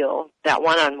still feel that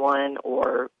one-on-one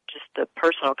or just the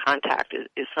personal contact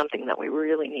is something that we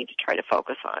really need to try to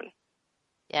focus on.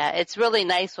 Yeah, it's really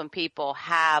nice when people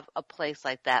have a place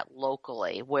like that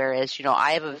locally. Whereas,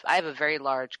 I have a very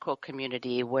large quilt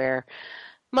community where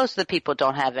most of the people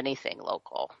don't have anything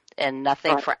local and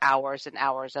nothing for hours and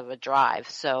hours of a drive.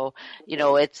 So,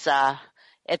 it's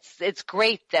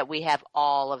great that we have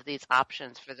all of these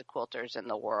options for the quilters in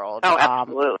the world. Oh,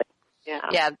 absolutely.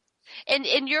 Yeah. And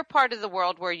in your part of the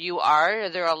world where you are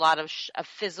there a lot of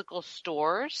physical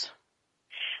stores?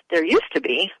 There used to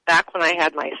be. Back when I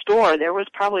had my store, there was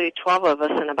probably 12 of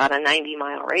us in about a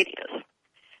 90-mile radius.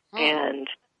 And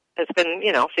it's been,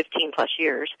 15 plus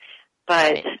years.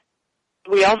 But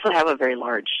we also have a very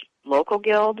large local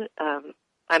guild.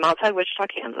 I'm outside Wichita,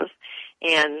 Kansas,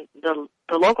 and the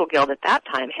local guild at that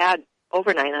time had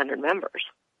over 900 members.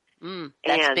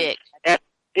 That's big.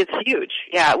 It's huge,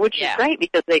 which is great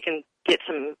because they can get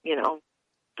some,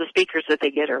 the speakers that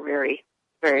they get are very,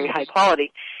 very high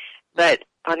quality. But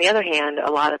on the other hand,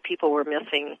 a lot of people were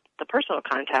missing the personal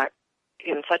contact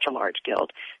in such a large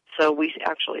guild. So we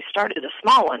actually started a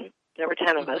small one. There were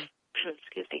 10 of us,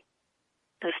 excuse me.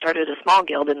 I started a small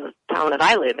guild in the town that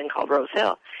I live in called Rose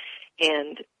Hill.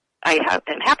 And I'm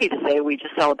happy to say we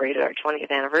just celebrated our 20th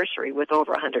anniversary with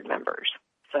over 100 members.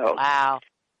 So wow,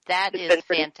 that is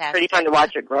fantastic. Pretty fun to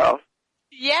watch it grow.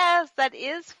 Yes, that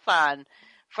is fun.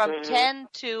 From 10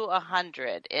 to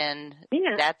 100, and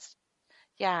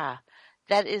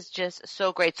that is just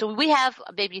so great. So we have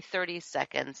maybe 30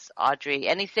 seconds, Audrey.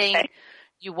 Anything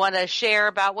you want to share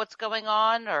about what's going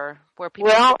on or where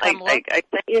people can come look? I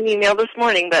sent you an email this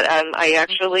morning, but I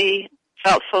actually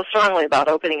felt so strongly about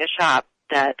opening a shop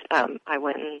that I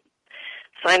went and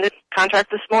signed a contract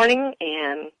this morning,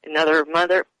 and another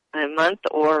month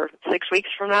or 6 weeks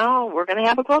from now, we're going to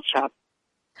have a quilt shop.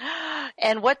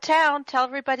 And what town? Tell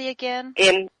everybody again.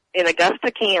 In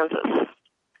Augusta, Kansas.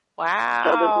 Wow.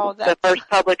 So this is the first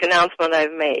public announcement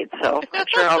I've made, so I'm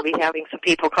sure I'll be having some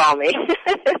people call me.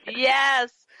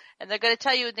 Yes. And they're going to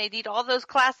tell you they need all those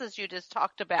classes you just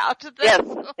talked about. Yes,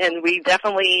 and we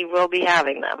definitely will be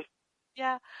having them.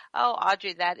 Yeah. Oh,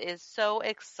 Audrey, that is so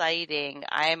exciting.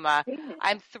 I'm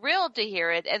thrilled to hear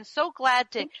it and so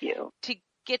glad to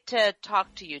get to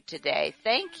talk to you today.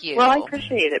 Thank you. Well, I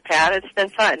appreciate it, Pat. It's been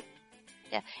fun.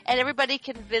 Yeah, and everybody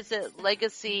can visit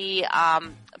Legacy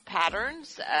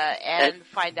Patterns and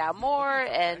find out more,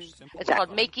 and it's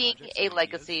called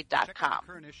MakingALegacy.com.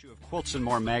 Current issue of Quilts and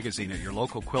More magazine at your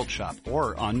local quilt shop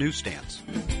or on newsstands.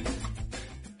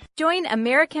 Join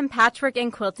American Patchwork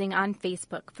and Quilting on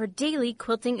Facebook for daily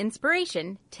quilting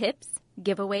inspiration, tips,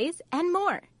 giveaways, and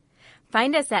more.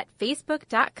 Find us at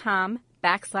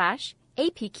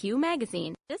facebook.com/APQ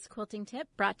Magazine. This quilting tip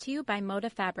brought to you by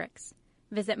Moda Fabrics.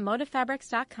 Visit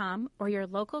modafabrics.com or your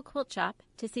local quilt shop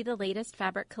to see the latest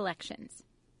fabric collections.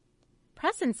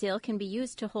 Press and seal can be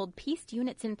used to hold pieced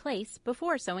units in place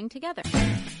before sewing together.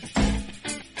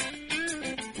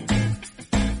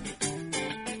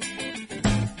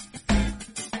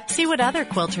 See what other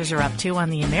quilters are up to on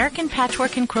the American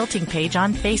Patchwork and Quilting page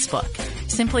on Facebook.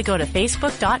 Simply go to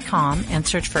facebook.com and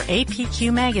search for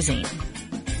APQ Magazine.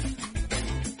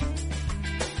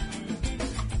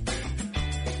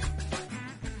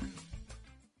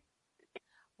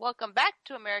 Welcome back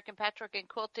to American Patchwork and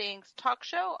Quilting's talk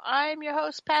show. I'm your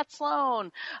host, Pat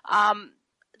Sloan.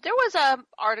 There was an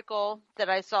article that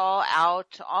I saw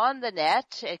out on the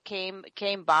net. It came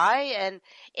by, and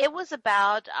it was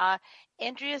about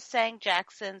Andrea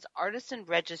Sang-Jackson's artisan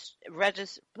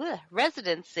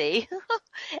residency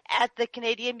at the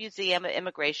Canadian Museum of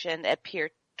Immigration at Pier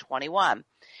 21.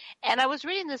 And I was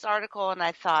reading this article, and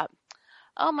I thought,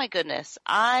 oh my goodness,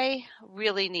 I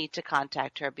really need to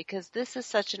contact her because this is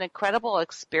such an incredible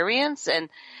experience, and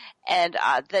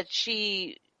that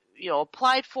she,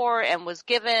 applied for and was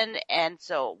given. And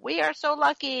so we are so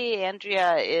lucky.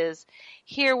 Andrea is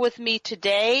here with me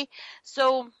today.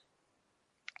 So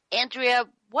Andrea,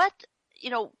 what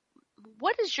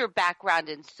is your background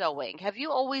in sewing? Have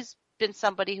you always been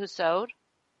somebody who sewed?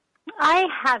 I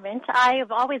haven't.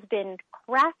 I've always been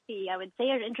crafty, I would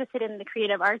say, or interested in the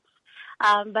creative arts.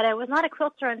 But I was not a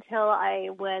quilter until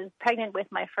I was pregnant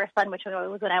with my first son, which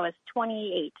was when I was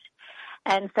 28.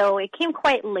 And so it came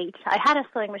quite late. I had a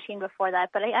sewing machine before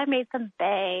that, but I made some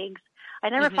bags. I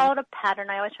never followed a pattern.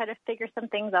 I always tried to figure some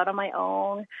things out on my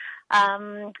own.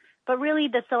 But really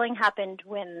the sewing happened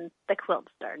when the quilt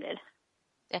started.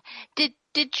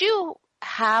 Did you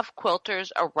have quilters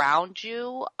around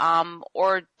you,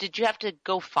 or did you have to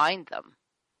go find them?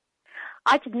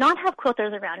 I did not have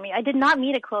quilters around me. I did not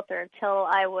meet a quilter until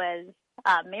I was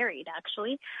married,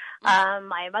 actually.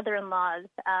 My mother-in-law's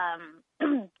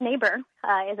neighbor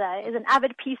is an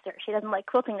avid piecer. She doesn't like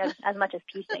quilting as much as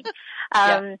piecing.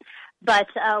 But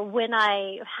when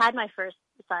I had my first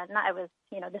son, I was,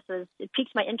 it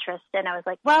piqued my interest, and I was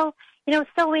like, well,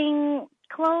 sewing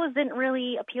clothes didn't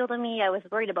really appeal to me. I was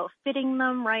worried about fitting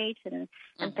them right and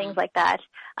things like that.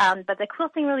 But the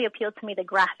quilting really appealed to me, the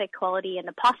graphic quality and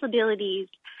the possibilities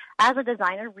as a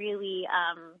designer really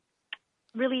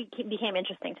became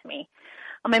interesting to me.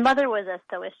 My mother was a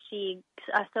sewist. She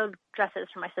sewed dresses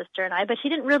for my sister and I, but she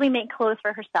didn't really make clothes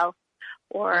for herself,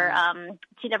 or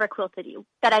she never quilted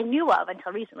that I knew of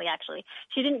until recently, actually.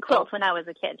 She didn't quilt when I was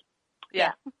a kid.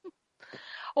 Yeah.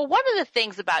 Well, one of the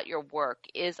things about your work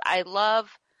is I love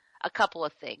a couple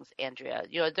of things, Andrea.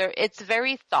 It's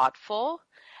very thoughtful,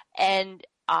 and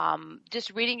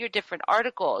just reading your different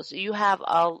articles, you have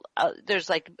there's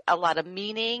like a lot of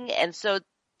meaning. And so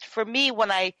for me,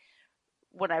 when I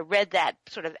read that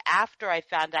sort of after I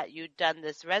found out you'd done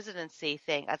this residency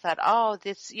thing, I thought, oh,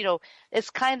 this, it's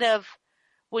kind of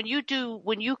when you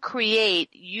create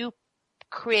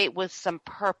with some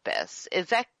purpose. Is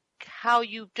that how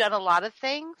you've done a lot of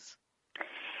things?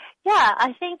 Yeah,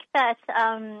 I think that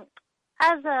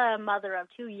as a mother of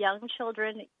two young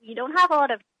children, you don't have a lot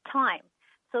of time.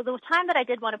 So the time that I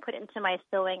did want to put into my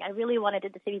sewing, I really wanted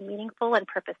it to be meaningful and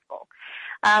purposeful.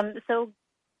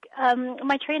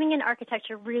 My training in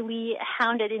architecture really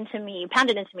pounded into me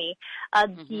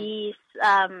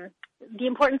the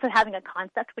importance of having a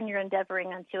concept when you're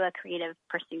endeavoring into a creative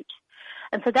pursuit.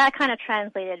 And so that kind of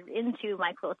translated into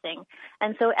my quilting.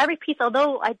 And so every piece,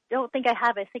 although I don't think I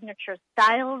have a signature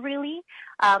style really,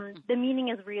 the meaning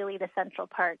is really the central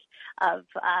part of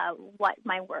what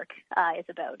my work is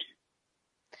about.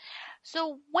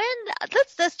 So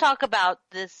let's talk about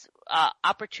this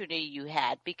opportunity you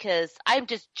had, because I'm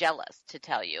just jealous, to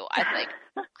tell you. I'm like,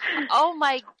 oh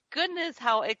my goodness,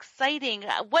 how exciting.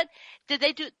 What did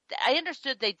they do? I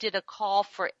understood they did a call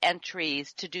for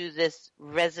entries to do this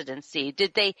residency.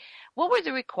 What were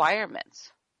the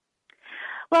requirements?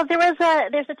 Well, there's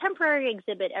a temporary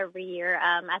exhibit every year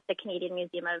at the Canadian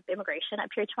Museum of Immigration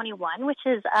at Pier 21, which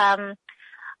is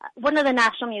one of the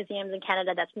national museums in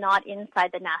Canada that's not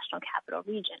inside the National Capital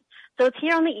Region. So it's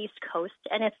here on the East Coast,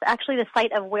 and it's actually the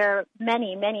site of where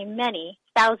many, many, many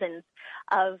thousands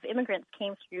of immigrants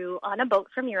came through on a boat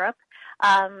from Europe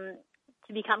to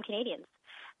become Canadians.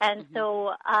 And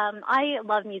so I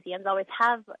love museums, always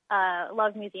have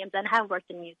loved museums and have worked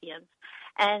in museums.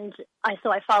 And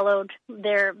so I followed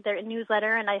their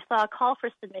newsletter, and I saw a call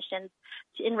for submissions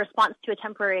in response to a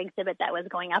temporary exhibit that was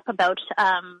going up about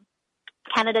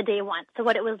Canada Day 1. So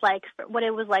what it was like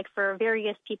for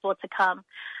various people to come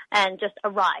and just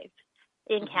arrive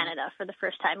in Canada for the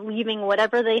first time, leaving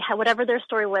whatever their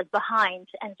story was behind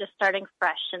and just starting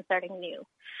fresh and starting new.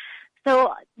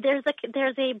 So there's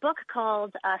a book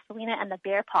called Selena and the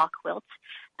Bear Paw Quilt,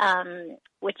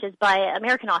 which is by an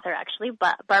American author, actually,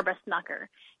 Barbara Smucker.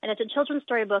 And it's a children's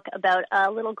story book about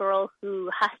a little girl who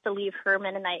has to leave her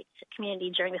Mennonite community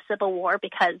during the Civil War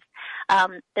because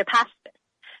they're pacifists.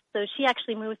 So she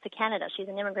actually moves to Canada. She's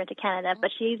an immigrant to Canada, but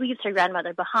she leaves her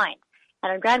grandmother behind. And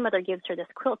her grandmother gives her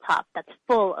this quilt top that's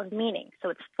full of meaning. So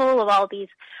it's full of all these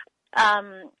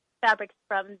fabrics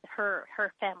from her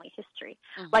family history.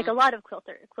 Like a lot of quilts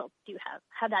do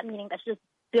have that meaning that's just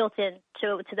built in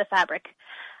to the fabric.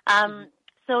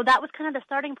 So that was kind of the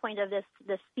starting point of this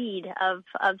seed of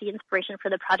the inspiration for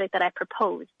the project that I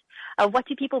proposed. What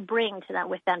do people bring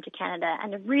with them to Canada?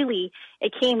 And really,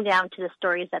 it came down to the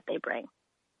stories that they bring.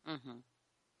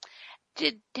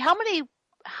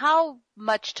 How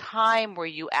much time were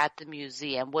you at the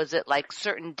museum? Was it like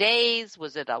certain days?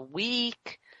 Was it a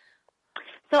week?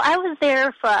 So I was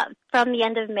there from the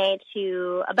end of May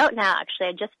to about now, actually.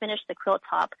 I just finished the quilt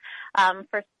top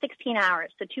for 16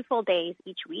 hours, so 2 full days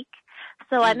each week.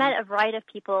 So I met a variety of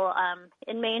people.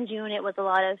 In May and June, it was a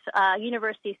lot of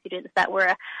university students that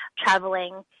were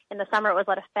traveling. In the summer, it was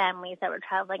a lot of families that were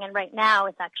traveling. And right now,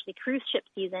 it's actually cruise ship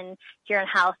season here in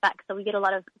Halifax, so we get a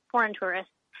lot of foreign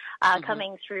tourists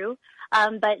coming through.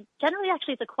 But generally,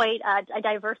 actually, it's a quite a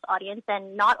diverse audience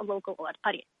and not a local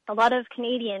audience. A lot of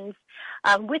Canadians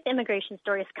with immigration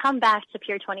stories come back to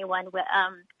Pier 21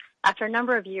 after a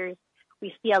number of years.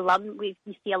 We see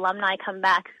alumni come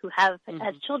back who have,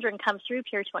 as children, come through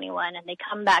Pier 21, and they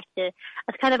come back as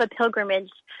kind of a pilgrimage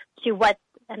to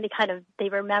they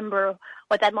remember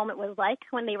what that moment was like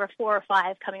when they were 4 or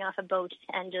 5 coming off a boat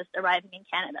and just arriving in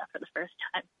Canada for the first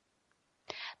time.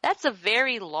 That's a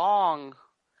very long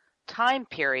time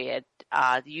period.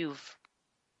 You've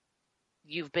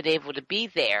been able to be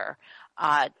there.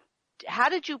 How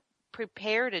did you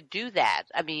prepare to do that?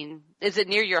 I mean, is it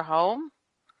near your home?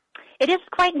 It is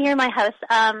quite near my house.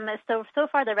 So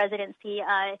far the residency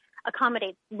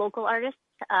accommodates local artists.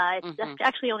 It's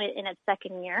actually only in its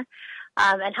second year.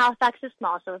 And Halifax is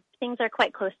small, so things are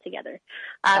quite close together.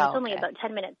 It's only about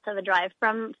 10 minutes of a drive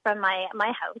from my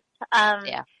house.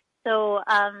 So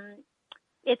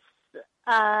it's,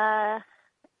 I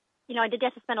did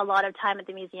get to spend a lot of time at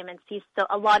the museum and see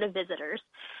a lot of visitors.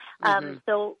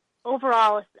 So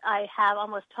overall, I have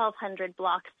almost 1,200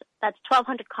 blocks. That's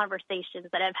 1,200 conversations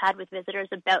that I've had with visitors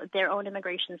about their own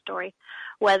immigration story,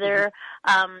 whether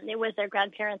it was their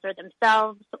grandparents or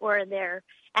themselves or their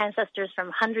ancestors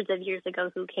from hundreds of years ago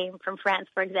who came from France,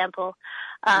 for example,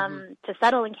 to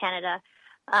settle in Canada.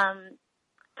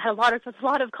 Had a lot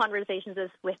of conversations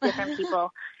with different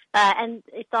people, and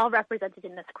it's all represented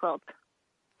in this quilt.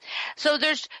 So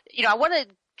there's, I want to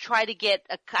try to get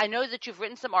I know that you've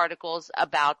written some articles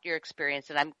about your experience,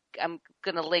 and I'm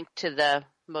going to link to the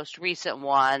most recent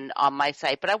one on my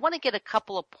site, but I want to get a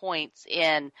couple of points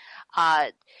in.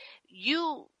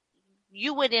 You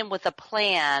went in with a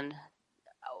plan.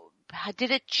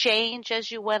 Did it change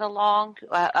as you went along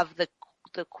of the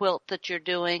quilt that you're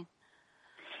doing?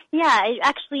 Yeah,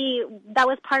 that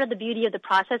was part of the beauty of the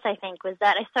process, I think, was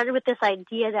that I started with this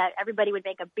idea that everybody would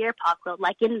make a bear paw quilt,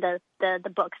 like in the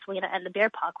books, and the bear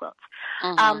paw quilts.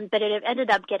 But it ended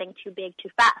up getting too big too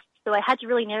fast. So I had to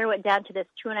really narrow it down to this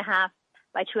 2.5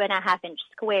 by 2.5 inch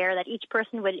square that each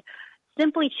person would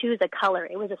simply choose a color.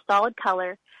 It was a solid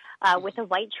color with a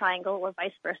white triangle, or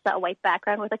vice versa, a white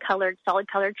background with a solid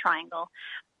colored triangle.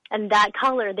 And that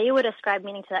color, they would ascribe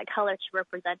meaning to that color to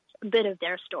represent a bit of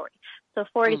their story. So,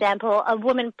 for example, a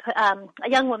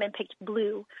young woman picked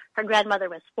blue. Her grandmother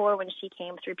was 4 when she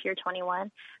came through Pier 21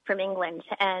 from England,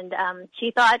 and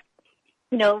she thought,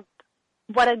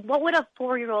 what would a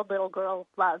 4-year-old little girl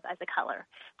love as a color?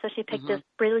 So she picked this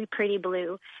really pretty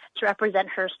blue to represent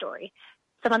her story.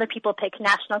 Some other people pick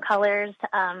national colors.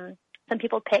 Some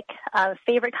people pick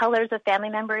favorite colors of family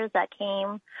members that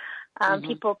came.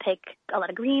 People pick a lot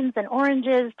of greens and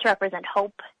oranges to represent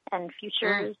hope and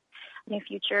futures, new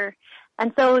future.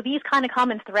 And so these kind of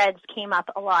common threads came up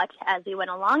a lot as we went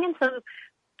along. And so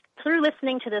through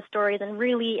listening to the stories and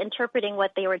really interpreting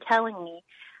what they were telling me,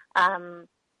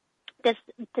 this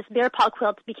bear paw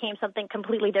quilt became something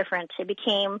completely different. It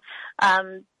became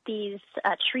these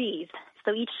trees.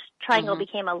 So each triangle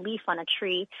became a leaf on a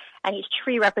tree, and each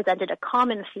tree represented a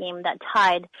common theme that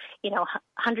tied,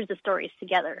 hundreds of stories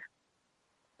together.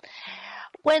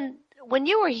 When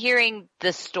you were hearing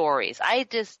the stories, I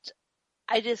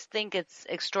just think it's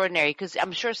extraordinary, because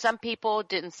I'm sure some people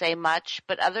didn't say much,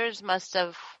 but others must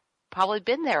have probably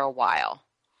been there a while.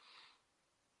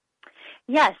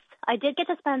 Yes, I did get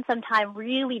to spend some time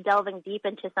really delving deep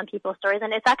into some people's stories,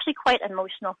 and it's actually quite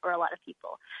emotional for a lot of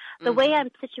people. The way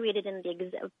I'm situated in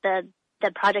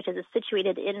the project is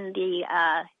situated in the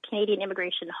Canadian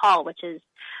Immigration Hall, which is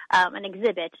an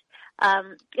exhibit,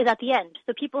 is at the end.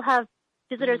 So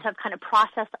visitors have kind of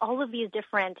processed all of these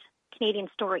different Canadian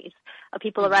stories of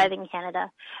people arriving in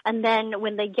Canada. And then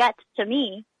when they get to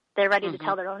me, they're ready to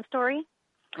tell their own story.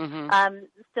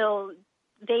 So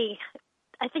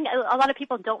I think a lot of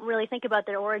people don't really think about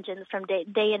their origins from day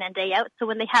in and day out. So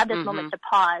when they have this moment to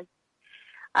pause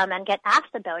and get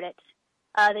asked about it,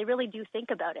 they really do think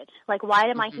about it. Like, why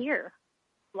am I here?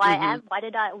 Why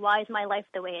is my life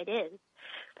the way it is?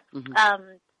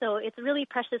 So it's really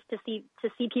precious to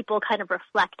see people kind of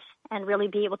reflect and really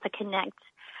be able to connect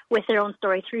with their own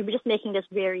story through just making this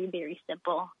very, very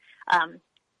simple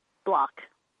block.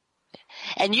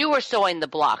 And you were sewing the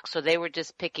blocks, so they were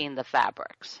just picking the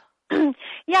fabrics.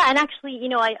 Yeah, and actually,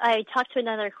 I talked to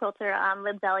another quilter,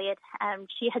 Liz Elliott, and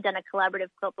she had done a collaborative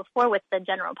quilt before with the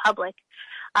general public,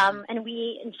 and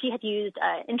she had used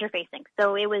interfacing.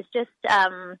 So it was just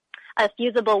a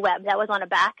fusible web that was on a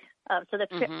back. So the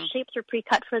shapes were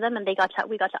pre-cut for them, and we got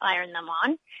to iron them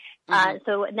on.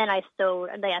 So then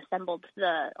they assembled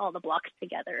all the blocks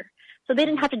together. So they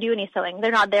didn't have to do any sewing.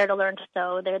 They're not there to learn to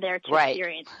sew. They're there to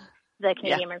experience the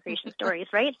Canadian immigration stories,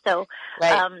 right? So, so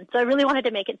I really wanted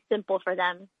to make it simple for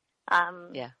them,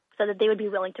 so that they would be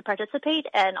willing to participate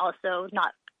and also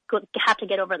not have to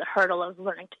get over the hurdle of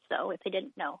learning to sew if they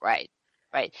didn't know. Right.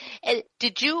 And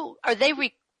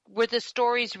were the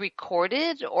stories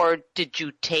recorded, or did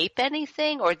you tape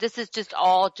anything, or this is just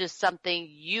something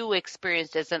you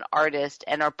experienced as an artist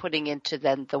and are putting into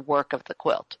then the work of the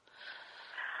quilt?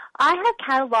 I have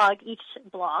cataloged each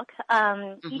block.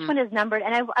 Each one is numbered,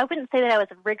 and I wouldn't say that I was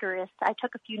rigorous. I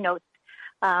took a few notes.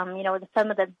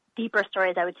 Some of the deeper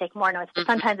stories I would take more notes, but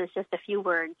sometimes it's just a few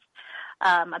words.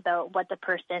 about what the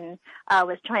person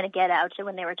was trying to get out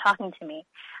when they were talking to me.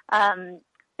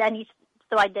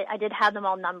 So I did have them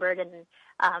all numbered, and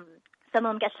some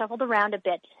of them get shuffled around a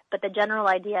bit, but the general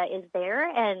idea is there.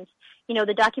 And,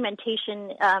 the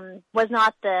documentation was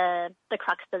not the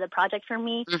crux of the project for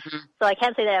me. Mm-hmm. So I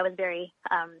can't say that I was very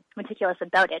meticulous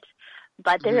about it.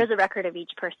 But there is a record of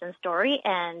each person's story.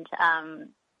 And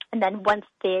then once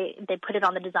they put it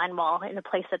on the design wall in the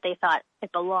place that they thought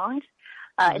it belonged,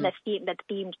 in the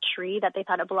themed tree that they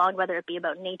thought it belonged, whether it be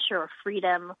about nature or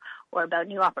freedom or about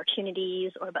new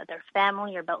opportunities or about their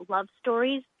family or about love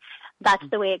stories. That's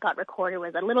the way it got recorded,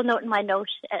 was a little note in my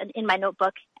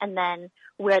notebook, and then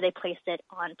where they placed it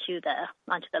onto the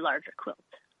larger quilt.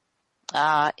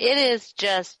 It is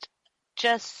just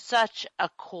such a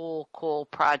cool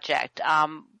project.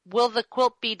 Will the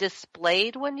quilt be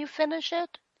displayed when you finish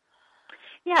it?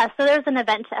 Yeah, so there's an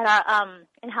event at our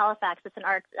in Halifax. It's a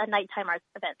nighttime arts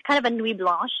event, kind of a nuit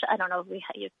blanche. I don't know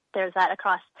if there's that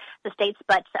across the States,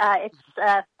 but it's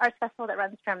an arts festival that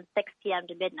runs from 6 p.m.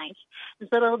 to midnight. And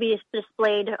so it'll be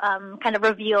displayed, kind of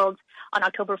revealed on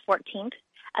October 14th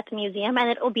at the museum, and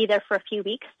it will be there for a few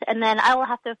weeks. And then I will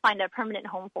have to find a permanent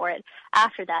home for it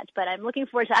after that. But I'm looking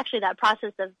forward to actually that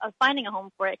process of finding a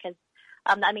home for it, because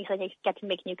that means I get to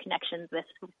make new connections with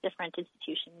different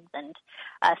institutions and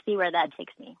see where that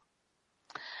takes me.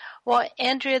 Well,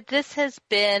 Andrea, this has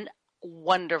been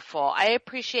wonderful. I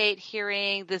appreciate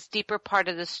hearing this deeper part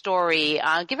of the story.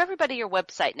 Give everybody your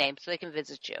website name so they can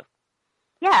visit you.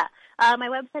 Yeah, my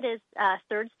website is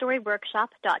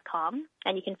thirdstoryworkshop.com,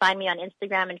 and you can find me on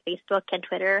Instagram and Facebook and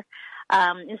Twitter.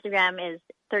 Instagram is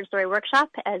Third Story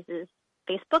Workshop, as is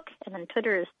Facebook, and then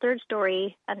Twitter is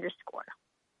thirdstory_.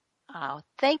 Oh,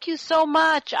 thank you so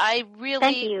much. You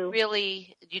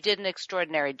did an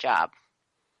extraordinary job.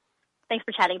 Thanks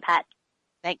for chatting, Pat.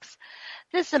 Thanks.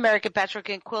 This is American Patchwork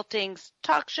and Quilting's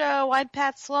talk show. I'm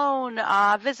Pat Sloan.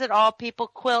 Visit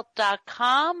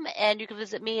allpeoplequilt.com, and you can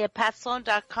visit me at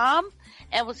patsloan.com,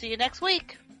 and we'll see you next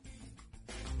week.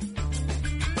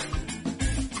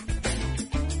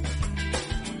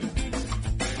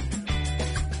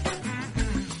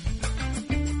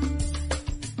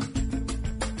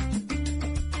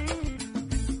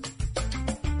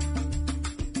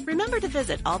 Remember to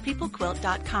visit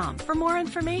allpeoplequilt.com for more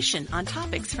information on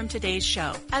topics from today's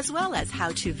show, as well as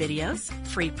how-to videos,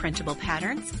 free printable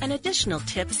patterns, and additional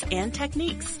tips and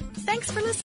techniques. Thanks for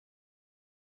listening.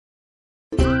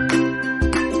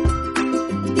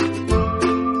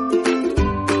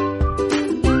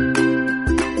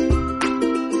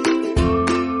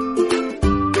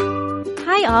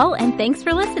 Hi all, and thanks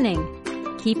for listening.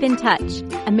 Keep in touch.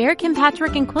 American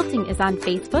Patchwork and Quilting is on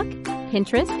Facebook,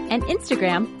 Pinterest, and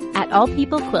Instagram at All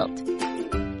People Quilt.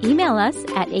 Email us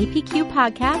at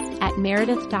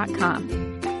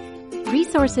apqpodcast@meredith.com.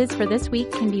 Resources for this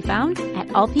week can be found at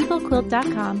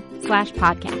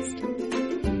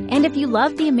allpeoplequilt.com/podcast. And if you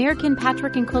love the American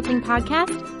Patchwork and Quilting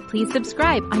podcast, please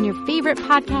subscribe on your favorite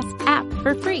podcast app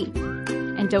for free.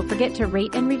 And don't forget to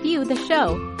rate and review the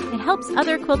show. It helps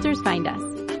other quilters find us.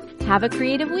 Have a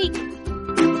creative week.